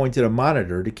and appointed a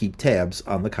monitor to keep tabs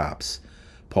on the cops.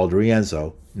 Paul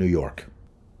DeRienzo, New York.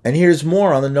 And here's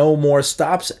more on the No More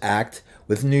Stops Act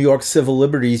with New York Civil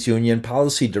Liberties Union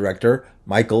Policy Director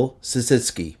Michael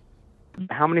Sisitsky.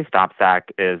 How Many Stops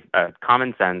Act is a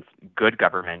common sense, good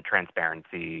government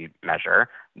transparency measure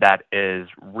that is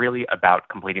really about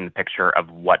completing the picture of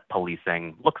what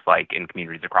policing looks like in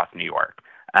communities across New York.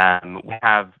 We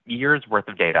have years worth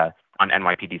of data on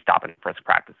NYPD stop and frisk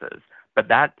practices, but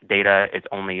that data is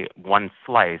only one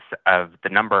slice of the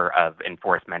number of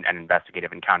enforcement and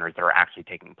investigative encounters that are actually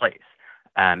taking place.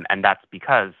 And that's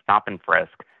because stop and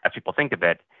frisk, as people think of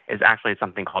it, is actually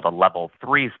something called a level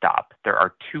 3 stop. There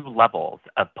are 2 levels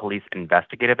of police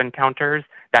investigative encounters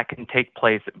that can take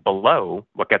place below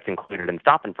what gets included in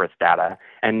stop and frisk data,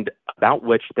 and about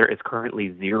which there is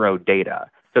currently 0 data.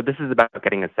 So this is about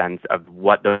getting a sense of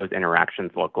what those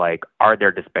interactions look like. Are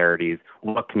there disparities?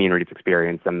 What communities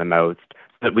experience them the most?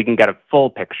 So that we can get a full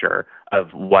picture of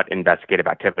what investigative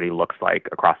activity looks like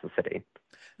across the city.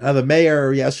 Now, the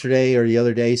mayor yesterday or the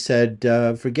other day said,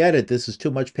 forget it. This is too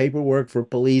much paperwork for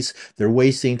police. They're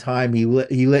wasting time.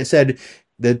 He said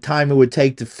the time it would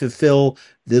take to fulfill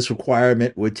this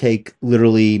requirement would take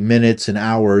literally minutes and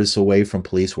hours away from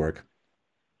police work.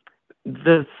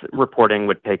 This reporting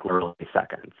would take literally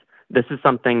seconds. This is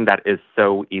something that is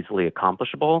so easily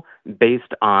accomplishable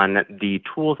based on the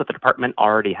tools that the department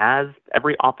already has.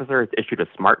 Every officer is issued a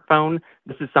smartphone.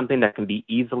 This is something that can be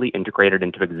easily integrated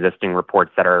into existing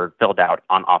reports that are filled out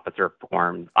on officer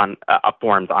forms on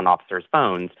officers'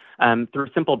 phones through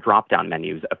simple drop-down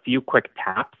menus. A few quick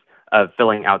taps of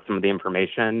filling out some of the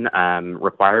information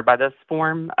required by this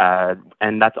form,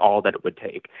 and that's all that it would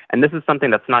take. And this is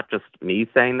something that's not just me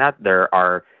saying that. There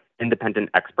are independent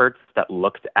experts that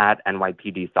looked at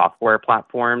NYPD software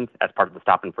platforms as part of the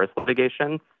stop and frisk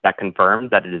litigation that confirmed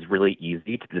that it is really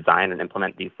easy to design and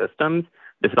implement these systems.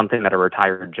 This is something that a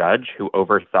retired judge who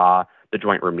oversaw the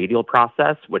joint remedial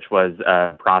process, which was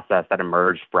a process that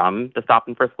emerged from the stop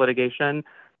and frisk litigation,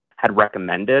 had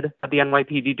recommended that the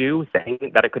NYPD do, saying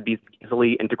that it could be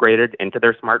easily integrated into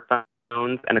their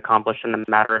smartphones and accomplished in a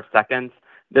matter of seconds.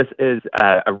 This is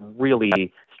a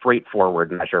really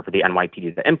straightforward measure for the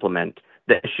NYPD to implement.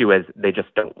 The issue is they just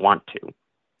don't want to.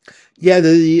 Yeah,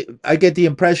 I get the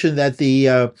impression that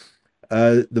the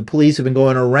police have been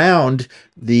going around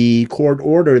the court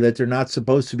order that they're not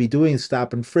supposed to be doing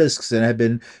stop and frisks, and have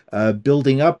been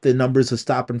building up the numbers of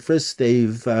stop and frisks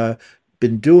they've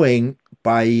been doing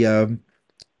by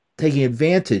taking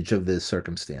advantage of this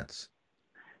circumstance.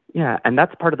 Yeah, and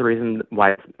that's part of the reason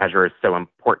why this measure is so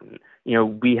important. You know,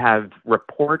 we have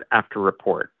report after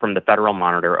report from the federal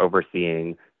monitor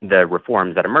overseeing the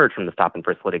reforms that emerged from the stop and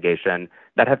frisk litigation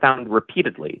that have found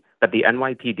repeatedly that the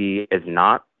NYPD is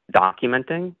not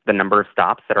documenting the number of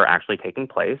stops that are actually taking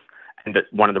place. And that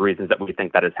one of the reasons that we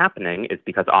think that is happening is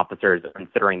because officers are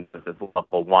considering this as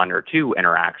level 1 or 2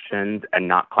 interactions and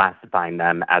not classifying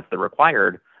them as the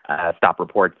required stop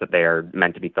reports that they are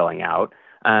meant to be filling out.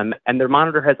 And the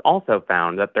monitor has also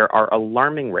found that there are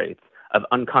alarming rates of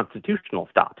unconstitutional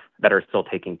stops that are still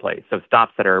taking place. So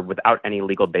stops that are without any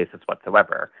legal basis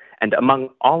whatsoever. And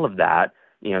among all of that,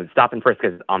 you know, stop and frisk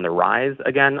is on the rise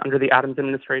again under the Adams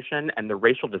administration, and the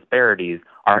racial disparities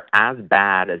are as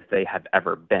bad as they have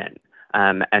ever been.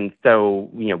 And so,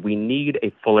 we need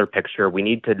a fuller picture. We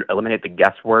need to eliminate the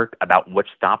guesswork about which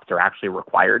stops are actually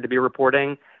required to be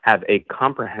reporting, have a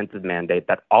comprehensive mandate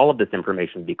that all of this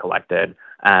information be collected,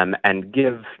 and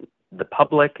give the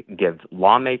public, give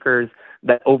lawmakers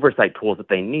the oversight tools that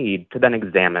they need to then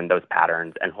examine those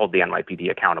patterns and hold the NYPD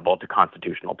accountable to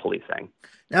constitutional policing.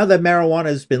 Now that marijuana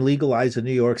has been legalized in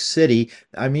New York City,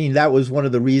 I mean, that was one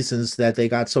of the reasons that they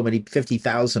got so many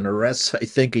 50,000 arrests, I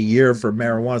think, a year for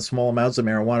marijuana, small amounts of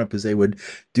marijuana, because they would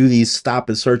do these stop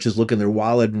and searches, look in their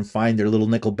wallet and find their little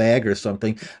nickel bag or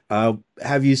something.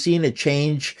 Have you seen a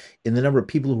change in the number of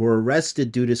people who were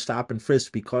arrested due to stop and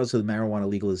frisk because of the marijuana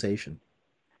legalization?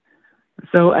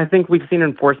 So I think we've seen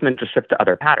enforcement just shift to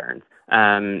other patterns.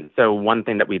 So one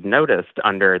thing that we've noticed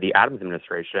under the Adams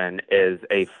administration is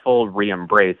a full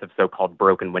re-embrace of so-called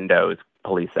broken windows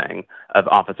policing, of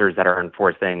officers that are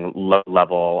enforcing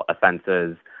low-level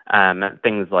offenses,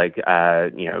 things like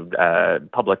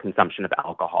public consumption of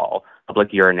alcohol,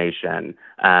 public urination,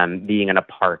 being in a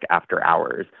park after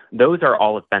hours. Those are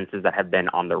all offenses that have been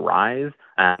on the rise,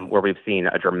 where we've seen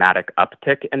a dramatic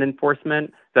uptick in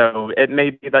enforcement. So it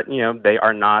may be that, they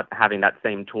are not having that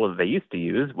same tool that they used to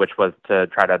use, which was to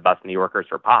try to bust New Yorkers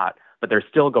for pot, but they're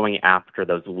still going after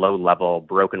those low-level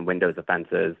broken windows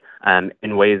offenses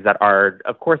in ways that are,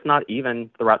 of course, not even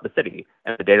throughout the city.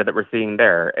 And the data that we're seeing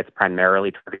there, it's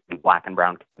primarily targeting Black and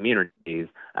brown communities.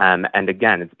 And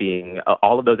again, it's being,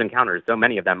 all of those encounters, so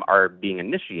many of them are being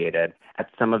initiated at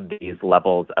some of these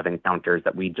levels of encounters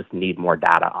that we just need more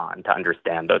data on to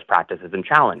understand those practices and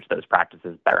challenge those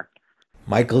practices better.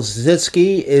 Michael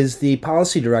Zitsky is the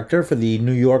policy director for the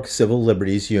New York Civil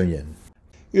Liberties Union.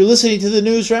 You're listening to the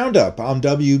News Roundup on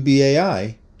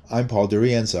WBAI. I'm Paul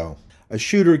DeRienzo. A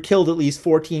shooter killed at least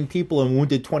 14 people and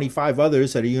wounded 25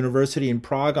 others at a university in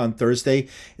Prague on Thursday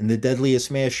in the deadliest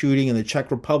mass shooting in the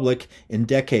Czech Republic in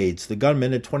decades. The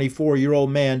gunman, a 24-year-old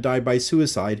man, died by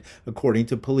suicide, according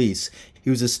to police.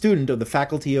 He was a student of the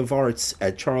Faculty of Arts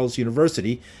at Charles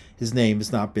University. His name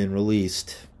has not been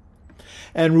released.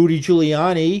 And Rudy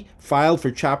Giuliani filed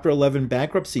for Chapter 11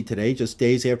 bankruptcy today, just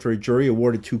days after a jury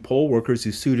awarded two poll workers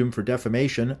who sued him for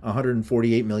defamation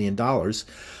 $148 million.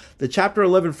 The Chapter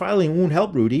 11 filing won't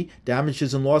help Rudy.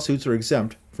 Damages and lawsuits are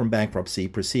exempt from bankruptcy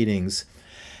proceedings.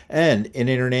 And in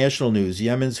international news,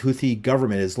 Yemen's Houthi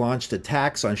government has launched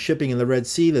attacks on shipping in the Red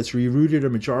Sea that's rerouted a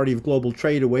majority of global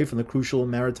trade away from the crucial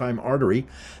maritime artery.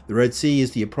 The Red Sea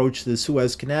is the approach to the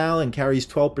Suez Canal and carries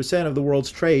 12% of the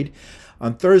world's trade.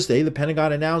 On Thursday, the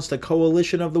Pentagon announced a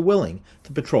coalition of the willing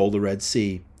to patrol the Red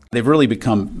Sea. They've really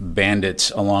become bandits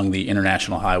along the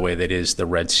international highway that is the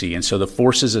Red Sea. And so the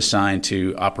forces assigned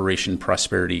to Operation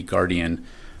Prosperity Guardian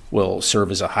will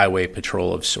serve as a highway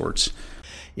patrol of sorts.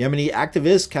 Yemeni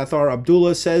activist Kathar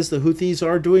Abdullah says the Houthis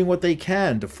are doing what they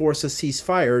can to force a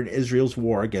ceasefire in Israel's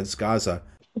war against Gaza.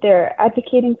 They're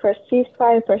advocating for a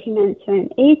ceasefire, for humanitarian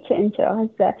aid to enter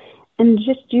Gaza, and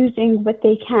just using what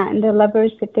they can, the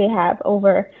levers that they have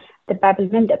over the Bab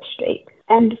el-Mandeb Strait,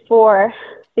 and for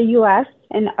the U.S.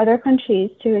 and other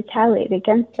countries to retaliate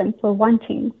against them for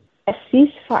wanting a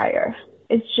ceasefire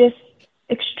is just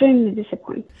extremely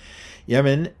disappointing.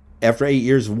 Yemen, after 8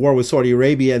 years of war with Saudi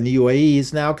Arabia and the UAE,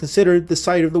 is now considered the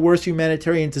site of the worst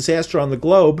humanitarian disaster on the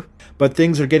globe. But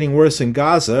things are getting worse in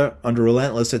Gaza under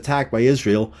relentless attack by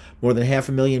Israel. More than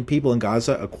 500,000 people in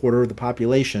Gaza, a quarter of the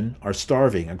population, are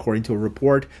starving, according to a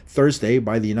report Thursday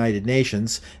by the United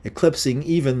Nations, eclipsing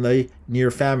even the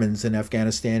near famines in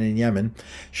Afghanistan and Yemen.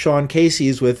 Sean Casey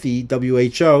is with the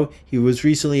WHO. He was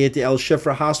recently at the El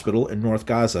Shifra Hospital in North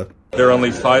Gaza. There are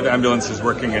only 5 ambulances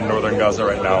working in northern Gaza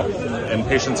right now, and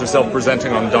patients are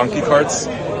self-presenting on donkey carts,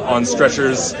 on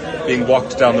stretchers, being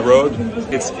walked down the road.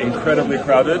 It's incredibly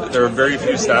crowded. There are very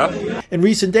few staff. In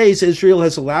recent days, Israel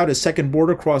has allowed a second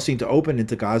border crossing to open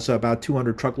into Gaza. About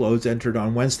 200 truckloads entered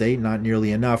on Wednesday, not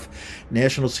nearly enough.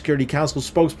 National Security Council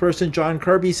spokesperson John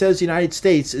Kirby says the United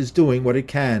States is doing what it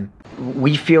can.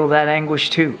 We feel that anguish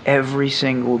too, every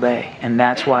single day. And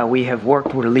that's why we have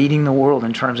worked. We're leading the world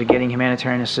in terms of getting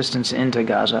humanitarian assistance into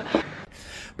Gaza.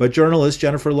 But journalist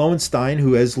Jennifer Lowenstein,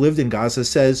 who has lived in Gaza,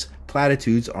 says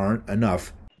platitudes aren't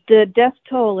enough. The death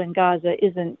toll in Gaza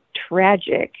isn't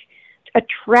tragic. A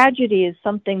tragedy is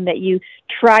something that you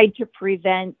tried to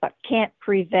prevent but can't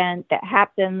prevent, that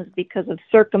happens because of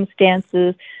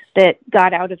circumstances that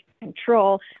got out of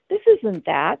control. This isn't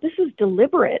that. This is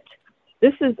deliberate.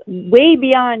 This is way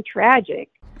beyond tragic.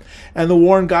 And the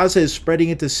war in Gaza is spreading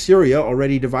into Syria,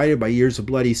 already divided by years of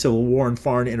bloody civil war and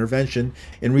foreign intervention.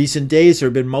 In recent days, there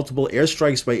have been multiple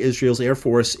airstrikes by Israel's Air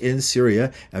Force in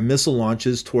Syria and missile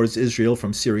launches towards Israel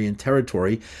from Syrian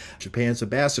territory. Japan's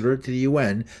ambassador to the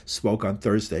UN spoke on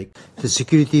Thursday. The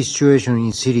security situation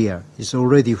in Syria is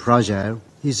already fragile.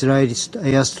 Israel's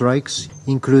airstrikes,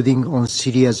 including on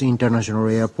Syria's international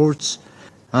airports,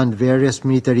 and various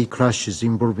military clashes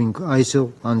involving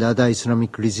ISIL and other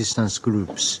Islamic resistance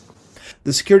groups.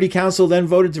 The Security Council then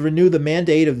voted to renew the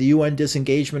mandate of the UN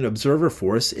Disengagement Observer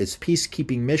Force, its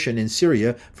peacekeeping mission in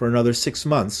Syria, for another 6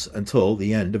 months until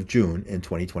the end of June in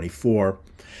 2024.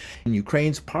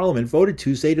 Ukraine's parliament voted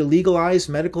Tuesday to legalize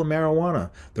medical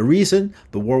marijuana. The reason?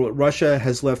 The war with Russia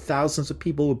has left thousands of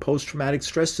people with post-traumatic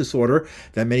stress disorder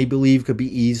that many believe could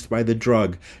be eased by the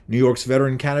drug. New York's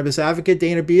veteran cannabis advocate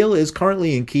Dana Beal is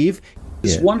currently in Kyiv.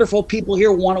 These wonderful people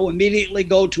here want to immediately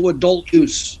go to adult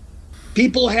use.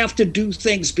 People have to do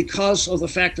things because of the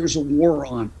fact there's a war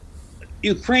on.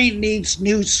 Ukraine needs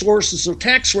new sources of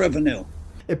tax revenue.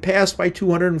 It passed by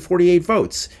 248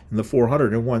 votes in the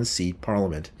 401-seat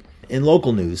parliament. In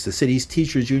local news, the city's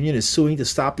teachers union is suing to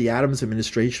stop the Adams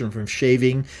administration from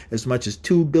shaving as much as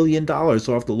 $2 billion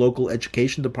off the local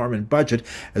education department budget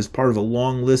as part of a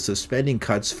long list of spending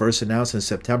cuts first announced in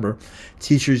September.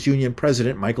 Teachers union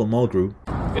president Michael Mulgrew.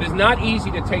 It is not easy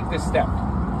to take this step,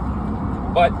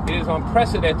 but it is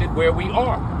unprecedented where we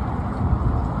are.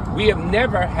 We have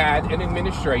never had an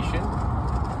administration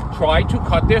try to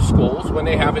cut their schools when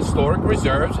they have historic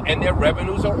reserves and their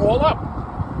revenues are all up.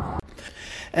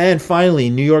 And finally,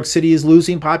 New York City is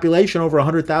losing population. Over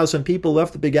 100,000 people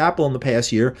left the Big Apple in the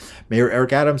past year. Mayor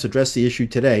Eric Adams addressed the issue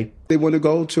today. They want to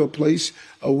go to a place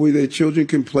where their children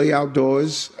can play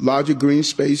outdoors, larger green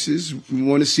spaces. We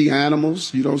want to see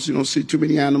animals. You don't see too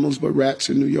many animals but rats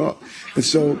in New York. And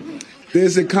so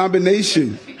there's a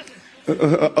combination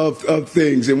of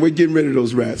things, and we're getting rid of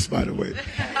those rats, by the way.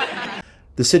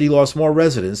 The city lost more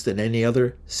residents than any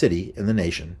other city in the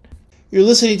nation. You're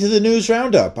listening to the News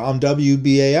Roundup on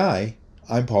WBAI.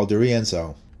 I'm Paul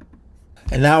DeRienzo.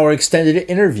 And now our extended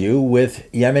interview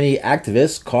with Yemeni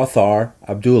activist Kauthar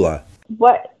Abdullah.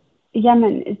 What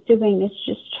Yemen is doing is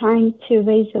just trying to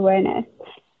raise awareness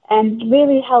and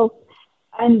really help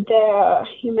in the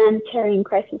humanitarian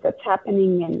crisis that's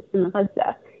happening in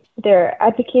Gaza. They're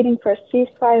advocating for a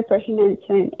ceasefire, for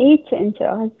humanitarian aid to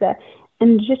enter Gaza,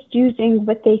 and just using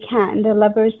what they can, the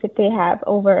levers that they have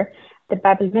over the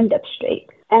Bab el-Mandeb Strait,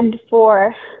 and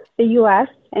for the U.S.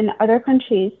 and other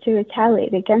countries to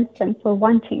retaliate against them for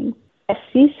wanting a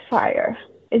ceasefire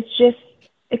is just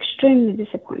extremely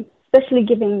disappointing, especially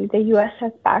given the U.S.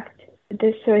 has backed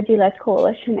the Saudi-led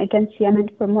coalition against Yemen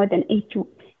for more than 8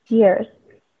 years.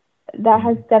 That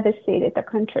has devastated the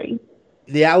country.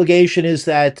 The allegation is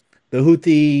that the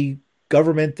Houthi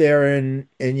government there in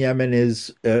Yemen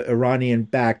is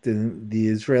Iranian-backed, and the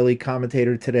Israeli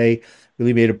commentator today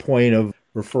really made a point of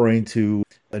referring to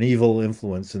an evil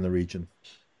influence in the region.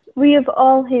 We have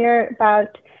all heard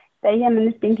about that Yemen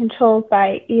is being controlled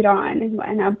by Iran and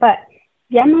whatnot, but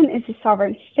Yemen is a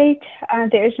sovereign state.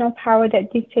 There is no power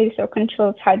that dictates or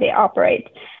controls how they operate.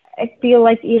 I feel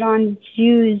like Iran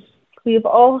views, we've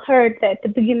all heard that the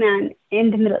boogeyman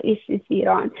in the Middle East is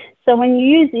Iran. So when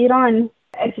you use Iran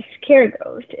as a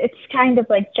scapegoat, it's kind of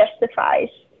like justifies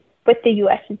what the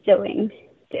U.S. is doing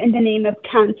in the name of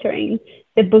countering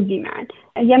the boogeyman.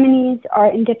 Yemenis are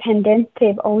independent.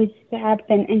 They've always have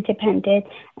been independent,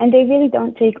 and they really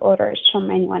don't take orders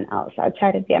from anyone else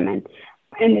outside of Yemen.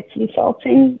 And it's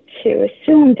insulting to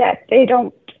assume that they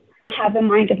don't have a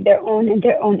mind of their own and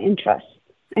their own interests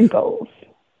and goals.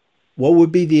 What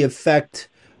would be the effect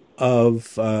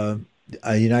of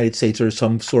a United States or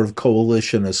some sort of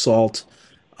coalition assault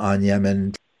on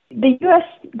Yemen? The U.S.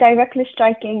 directly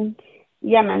striking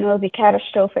Yemen will be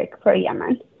catastrophic for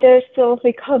Yemen. They're still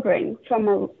recovering from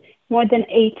a more than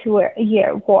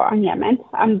 8-year war on Yemen.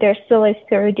 There's still a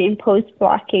Saudi-imposed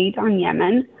blockade on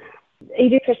Yemen.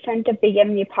 80% of the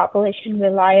Yemeni population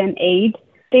rely on aid.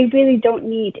 They really don't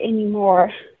need any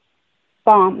more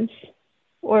bombs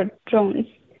or drones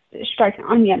striking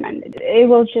on Yemen. It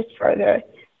will just further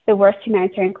the worst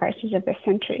humanitarian crisis of the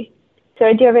century.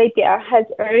 Saudi Arabia has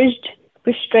urged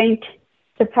restraint,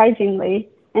 surprisingly,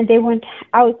 and they want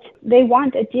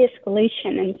a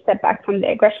de-escalation and step back from the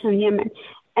aggression on Yemen.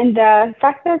 And the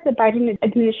fact that the Biden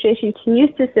administration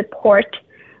continues to support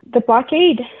the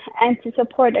blockade and to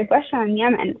support aggression on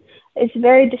Yemen is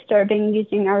very disturbing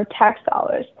using our tax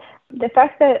dollars. The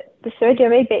fact that the Saudi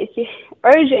Arabia is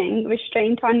urging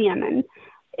restraint on Yemen,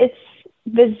 it's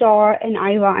bizarre and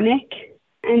ironic.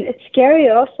 And it's scary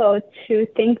also to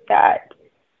think that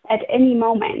At any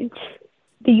moment,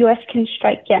 the U.S. can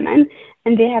strike Yemen,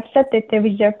 and they have said that they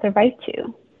reserve the right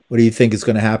to. What do you think is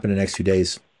going to happen in the next few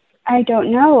days? I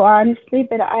don't know, honestly,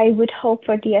 but I would hope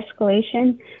for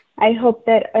de-escalation. I hope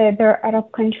that other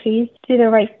Arab countries do the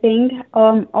right thing,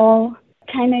 all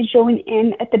kind of join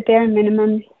in at the bare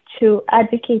minimum to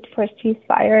advocate for a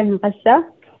ceasefire in Gaza,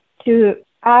 to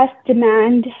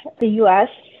demand the U.S.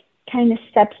 kind of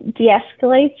steps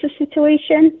de-escalates the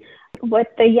situation.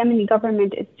 What the Yemeni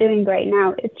government is doing right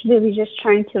now, it's really just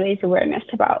trying to raise awareness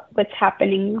about what's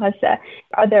happening in Gaza.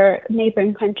 Other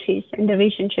neighboring countries in the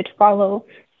region should follow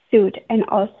suit and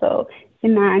also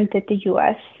demand that the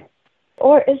U.S.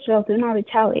 or Israel do not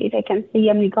retaliate against the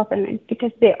Yemeni government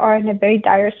because they are in a very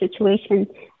dire situation.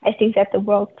 I think that the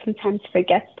world sometimes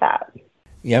forgets that.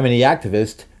 Yemeni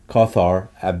activist Kauthar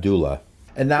Abdullah.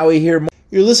 And now we hear more.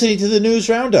 You're listening to the News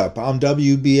Roundup on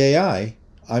WBAI.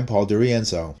 I'm Paul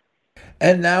DeRienzo.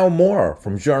 And now more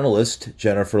from journalist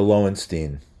Jennifer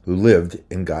Lowenstein, who lived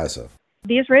in Gaza.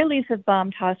 The Israelis have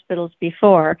bombed hospitals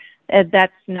before.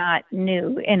 That's not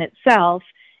new in itself.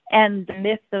 And the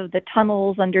myth of the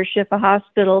tunnels under Shifa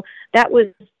Hospital, that was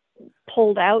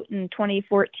pulled out in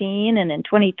 2014 and in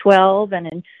 2012 and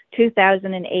in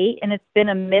 2008, and it's been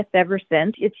a myth ever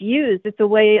since. It's used. It's a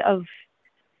way of,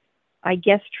 I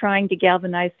guess, trying to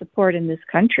galvanize support in this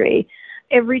country.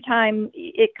 Every time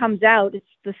it comes out, it's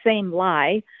the same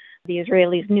lie. The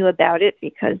Israelis knew about it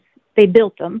because they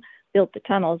built the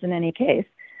tunnels in any case.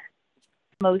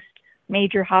 Most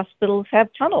major hospitals have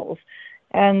tunnels,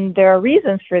 and there are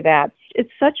reasons for that.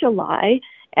 It's such a lie,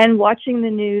 and watching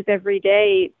the news every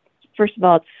day, first of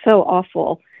all, it's so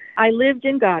awful. I lived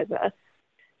in Gaza.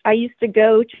 I used to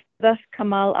go to the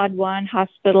Kamal Adwan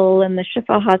Hospital and the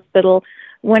Shifa Hospital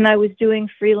when I was doing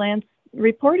freelance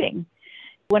reporting.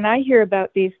 When I hear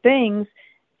about these things,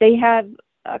 they have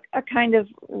a kind of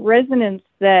resonance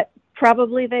that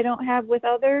probably they don't have with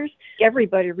others.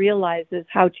 Everybody realizes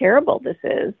how terrible this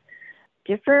is.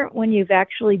 Different when you've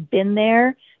actually been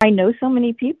there. I know so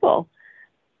many people.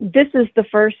 This is the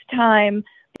first time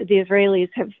the Israelis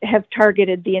have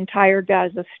targeted the entire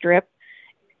Gaza Strip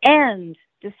and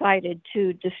decided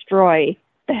to destroy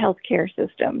the healthcare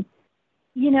system.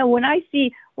 You know, when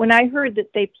I heard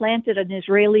that they planted an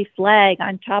Israeli flag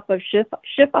on top of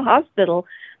Shifa Hospital,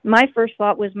 my first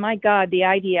thought was, my God, the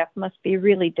IDF must be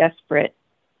really desperate.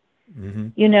 Mm-hmm.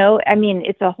 You know, I mean,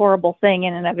 it's a horrible thing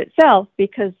in and of itself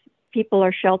because people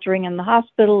are sheltering in the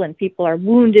hospital and people are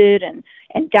wounded and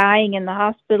dying in the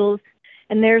hospitals.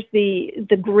 And there's the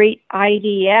great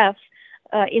IDF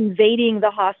invading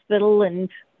the hospital and,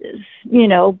 you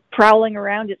know, prowling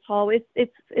around its hallways.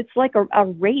 It's like a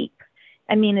rape.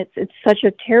 I mean, it's such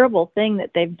a terrible thing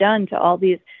that they've done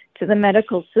to the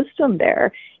medical system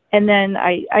there. And then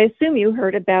I assume you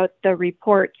heard about the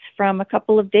reports from a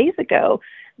couple of days ago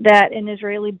that an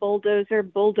Israeli bulldozer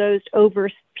bulldozed over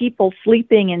people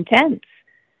sleeping in tents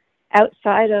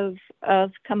outside of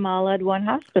Kamal Adwan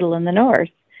Hospital in the north.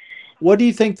 What do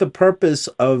you think the purpose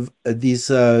of these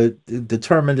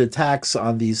determined attacks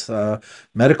on these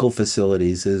medical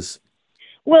facilities is?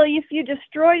 Well, if you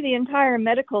destroy the entire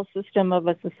medical system of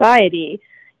a society,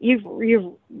 you've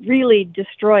really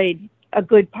destroyed a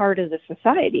good part of the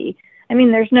society. I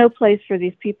mean, there's no place for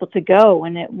these people to go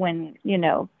when you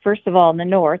know, first of all, in the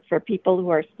north, for people who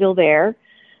are still there.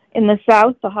 In the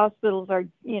south, the hospitals are,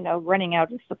 you know, running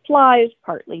out of supplies,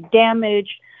 partly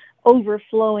damaged,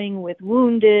 overflowing with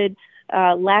wounded,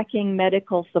 lacking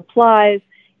medical supplies.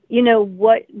 You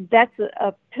know, that's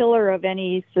a pillar of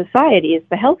any society is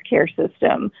the healthcare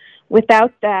system.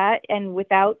 Without that and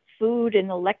without food and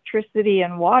electricity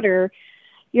and water,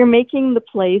 you're making the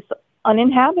place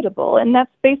uninhabitable. And that's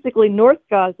basically North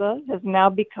Gaza has now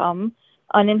become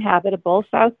uninhabitable.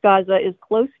 South Gaza is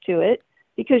close to it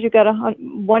because you've got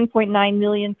 1.9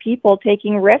 million people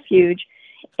taking refuge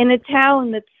in a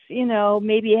town that's, you know,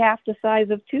 maybe half the size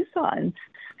of Tucson.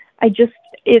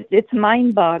 It's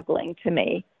mind-boggling to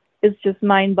me. It's just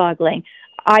mind-boggling.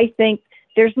 I think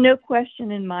there's no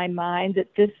question in my mind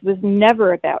that this was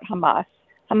never about Hamas.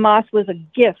 Hamas was a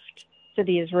gift to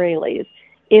the Israelis.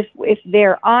 If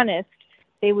they're honest,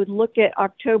 they would look at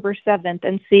October 7th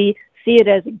and see it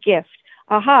as a gift.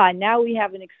 Aha, now we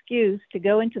have an excuse to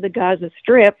go into the Gaza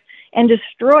Strip and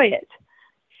destroy it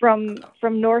from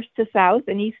north to south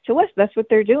and east to west. That's what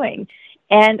they're doing.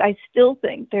 And I still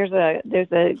think there's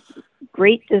a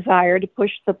great desire to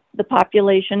push the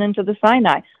population into the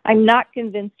Sinai. I'm not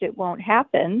convinced it won't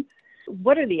happen.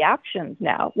 What are the options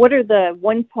now? What are the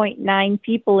 1.9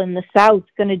 people in the South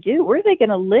going to do? Where are they going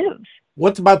to live?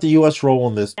 What's about the U.S. role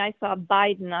in this? I saw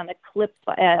Biden on a clip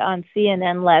on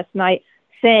CNN last night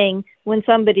saying when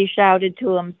somebody shouted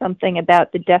to him something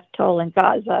about the death toll in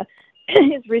Gaza,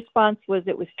 his response was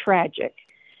it was tragic.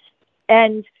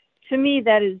 And to me,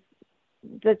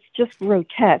 that's just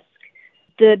grotesque.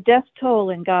 The death toll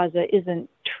in Gaza isn't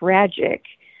tragic,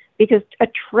 because a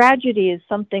tragedy is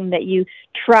something that you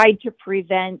tried to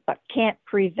prevent but can't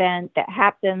prevent, that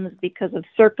happens because of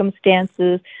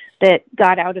circumstances that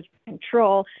got out of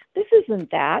control. This isn't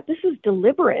that. This is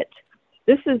deliberate.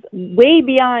 This is way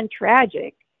beyond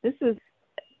tragic. This is,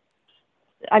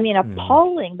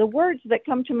 appalling. The words that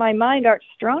come to my mind aren't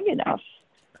strong enough.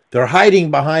 They're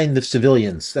hiding behind the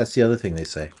civilians. That's the other thing they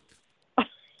say.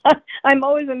 I'm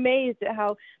always amazed at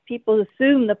how people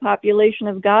assume the population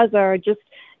of Gaza are just,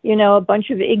 a bunch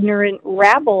of ignorant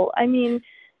rabble. I mean,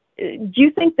 do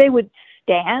you think they would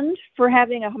stand for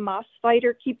having a Hamas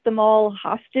fighter keep them all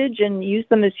hostage and use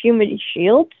them as human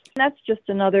shields? That's just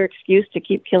another excuse to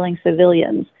keep killing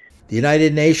civilians. The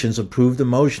United Nations approved a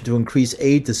motion to increase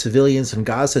aid to civilians in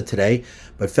Gaza today,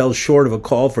 but fell short of a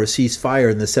call for a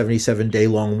ceasefire in the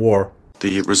 77-day-long war.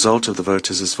 The result of the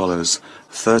vote is as follows: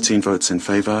 13 votes in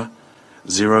favour,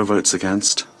 0 votes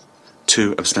against,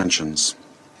 2 abstentions.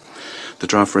 The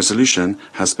draft resolution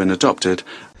has been adopted.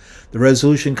 The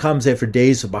resolution comes after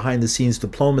days of behind-the-scenes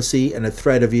diplomacy and a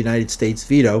threat of a United States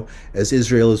veto as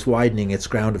Israel is widening its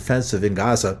ground offensive in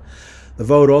Gaza. The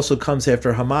vote also comes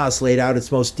after Hamas laid out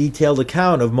its most detailed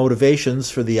account of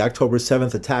motivations for the October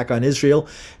 7th attack on Israel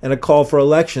and a call for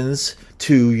elections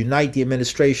to unite the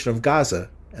administration of Gaza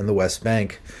and the West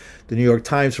Bank. The New York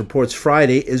Times reports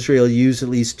Friday Israel used at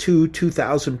least 2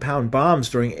 2,000-pound bombs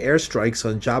during airstrikes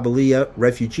on Jabalia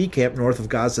refugee camp north of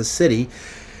Gaza City.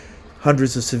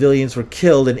 Hundreds of civilians were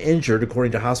killed and injured,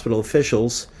 according to hospital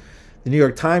officials. The New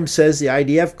York Times says the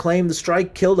IDF claimed the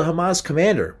strike killed a Hamas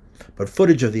commander, but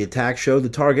footage of the attack showed the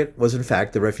target was in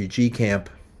fact the refugee camp.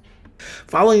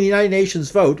 Following the United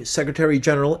Nations vote, Secretary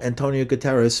General Antonio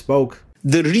Guterres spoke.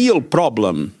 The real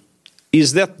problem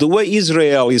is that the way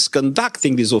Israel is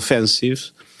conducting this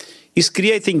offensive is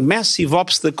creating massive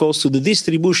obstacles to the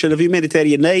distribution of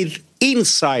humanitarian aid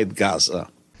inside Gaza.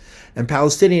 And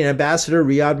Palestinian Ambassador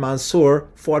Riyad Mansour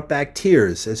fought back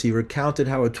tears as he recounted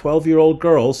how a 12-year-old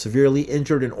girl, severely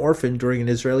injured and orphaned during an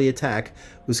Israeli attack,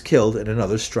 was killed in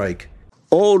another strike.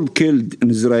 All killed in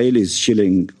Israelis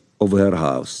shelling of her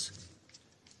house.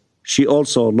 She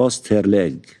also lost her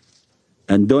leg.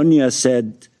 And Donia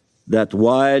said that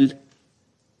while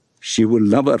she will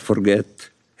never forget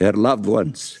her loved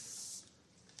ones,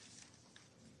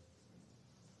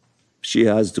 she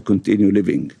has to continue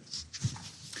living.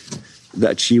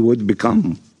 That she would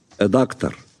become a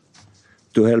doctor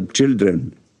to help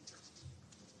children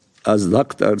as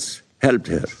doctors helped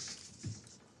her.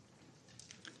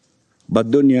 But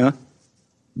Dunya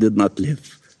did not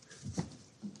live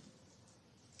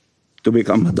to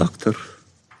become a doctor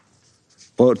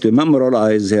or to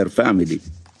memorialize her family.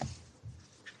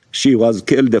 She was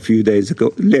killed a few days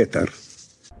later.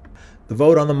 The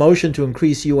vote on the motion to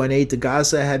increase UN aid to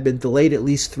Gaza had been delayed at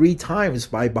least 3 times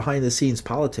by behind-the-scenes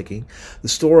politicking. The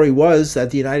story was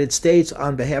that the United States,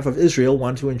 on behalf of Israel,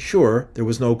 wanted to ensure there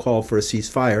was no call for a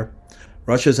ceasefire.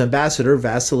 Russia's ambassador,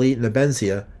 Vasily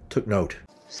Nebenzia, took note.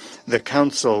 The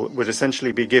Council would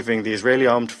essentially be giving the Israeli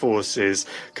armed forces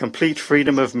complete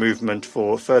freedom of movement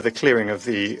for further clearing of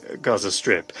the Gaza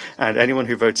Strip. And anyone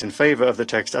who votes in favor of the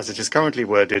text as it is currently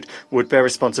worded would bear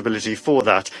responsibility for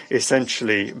that,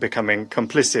 essentially becoming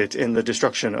complicit in the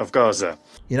destruction of Gaza.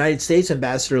 United States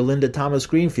Ambassador Linda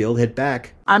Thomas-Greenfield hit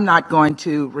back. I'm not going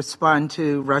to respond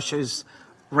to Russia's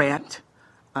rant,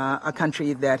 a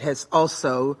country that has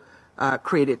also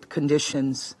created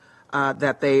conditions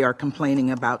that they are complaining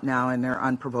about now in their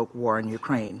unprovoked war in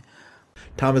Ukraine.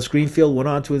 Thomas Greenfield went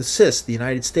on to insist the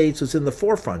United States was in the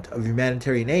forefront of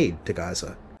humanitarian aid to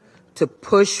Gaza. To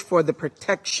push for the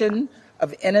protection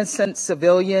of innocent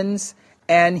civilians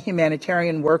and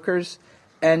humanitarian workers,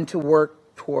 and to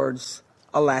work towards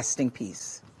a lasting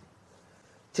peace.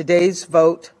 Today's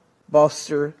vote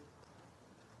bolsters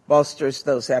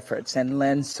those efforts and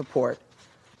lends support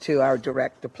to our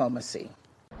direct diplomacy.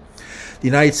 The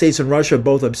United States and Russia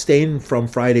both abstained from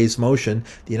Friday's motion.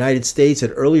 The United States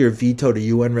had earlier vetoed a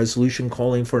UN resolution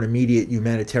calling for an immediate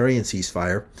humanitarian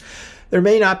ceasefire. There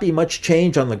may not be much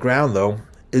change on the ground, though.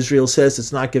 Israel says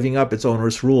it's not giving up its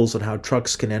onerous rules on how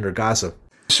trucks can enter Gaza.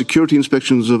 Security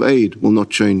inspections of aid will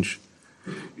not change.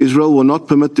 Israel will not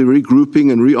permit the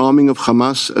regrouping and rearming of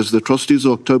Hamas, as the atrocities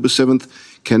of October 7th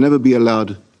can never be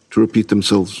allowed to repeat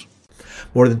themselves.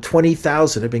 More than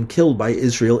 20,000 have been killed by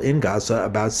Israel in Gaza,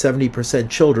 about 70%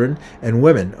 children and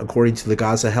women, according to the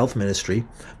Gaza Health Ministry.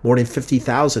 More than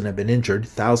 50,000 have been injured,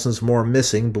 thousands more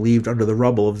missing, believed under the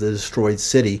rubble of the destroyed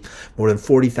city. More than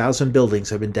 40,000 buildings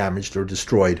have been damaged or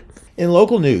destroyed. In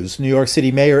local news, New York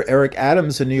City Mayor Eric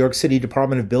Adams and New York City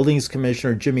Department of Buildings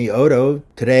Commissioner Jimmy Oddo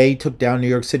today took down New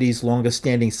York City's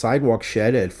longest-standing sidewalk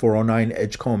shed at 409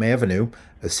 Edgecombe Avenue,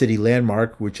 a city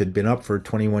landmark which had been up for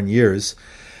 21 years.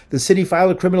 The city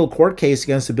filed a criminal court case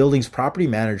against the building's property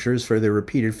managers for their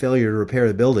repeated failure to repair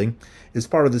the building. It's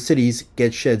part of the city's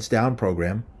Get Sheds Down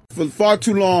program. For far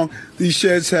too long, these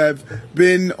sheds have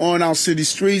been on our city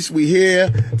streets. We hear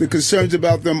the concerns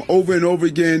about them over and over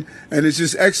again, and it's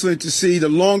just excellent to see the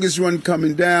longest run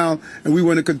coming down, and we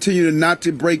want to continue not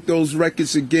to break those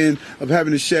records again of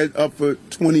having a shed up for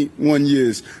 21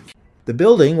 years. The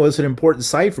building was an important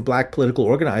site for black political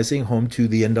organizing, home to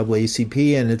the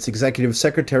NAACP and its executive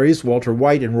secretaries Walter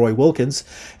White and Roy Wilkins,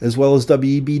 as well as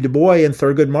W.E.B. Du Bois and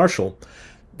Thurgood Marshall.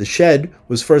 The shed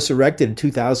was first erected in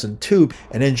 2002.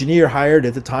 An engineer hired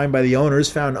at the time by the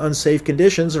owners found unsafe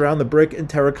conditions around the brick and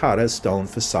terracotta stone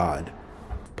facade.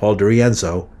 Paul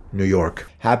DeRienzo, New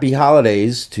York. Happy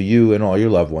holidays to you and all your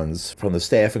loved ones from the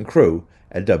staff and crew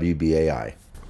at WBAI.